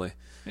down, hopefully.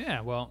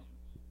 Yeah, well,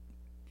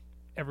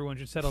 everyone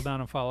should settle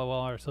down and follow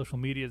all our social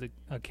media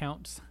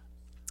accounts.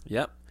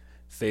 Yep.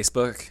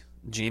 Facebook,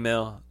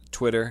 Gmail,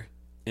 Twitter,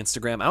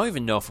 Instagram. I don't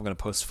even know if I'm going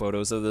to post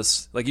photos of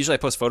this. Like, usually I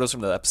post photos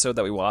from the episode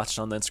that we watched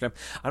on the Instagram.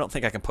 I don't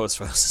think I can post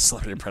photos of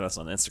Celebrity Apprentice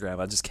on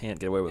Instagram. I just can't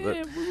get away with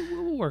it.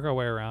 We'll work our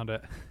way around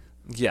it.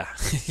 Yeah,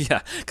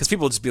 yeah. Because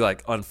people just be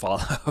like,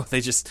 unfollow.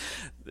 They just,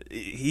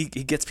 he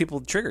gets people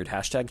triggered.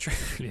 Hashtag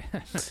triggered.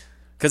 Yeah.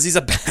 Because he's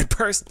a bad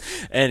person.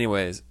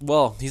 Anyways,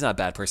 well, he's not a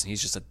bad person.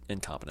 He's just an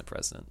incompetent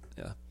president.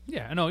 Yeah.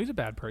 Yeah, no, he's a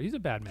bad person. He's a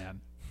bad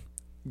man.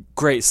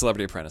 Great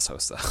Celebrity Apprentice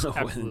host, though.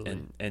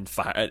 Absolutely. and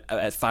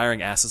at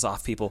firing asses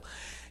off people,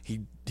 he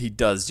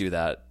does do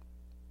that.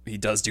 He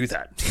does do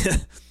that.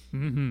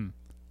 Mm-hmm.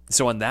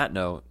 So on that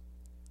note,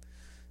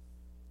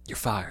 you're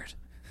fired.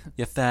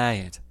 You're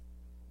fired.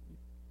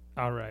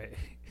 All right.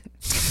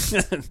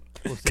 We'll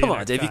see Come you on,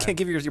 next Dave. You time. can't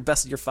give your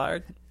best. You're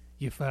fired.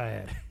 You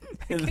fired.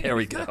 There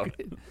we go.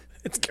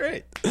 It's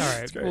great. All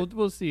right. It's great.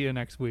 We'll see you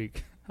next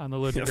week on the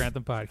Ludwig Yep.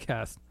 Grantham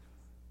podcast.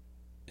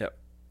 Yep.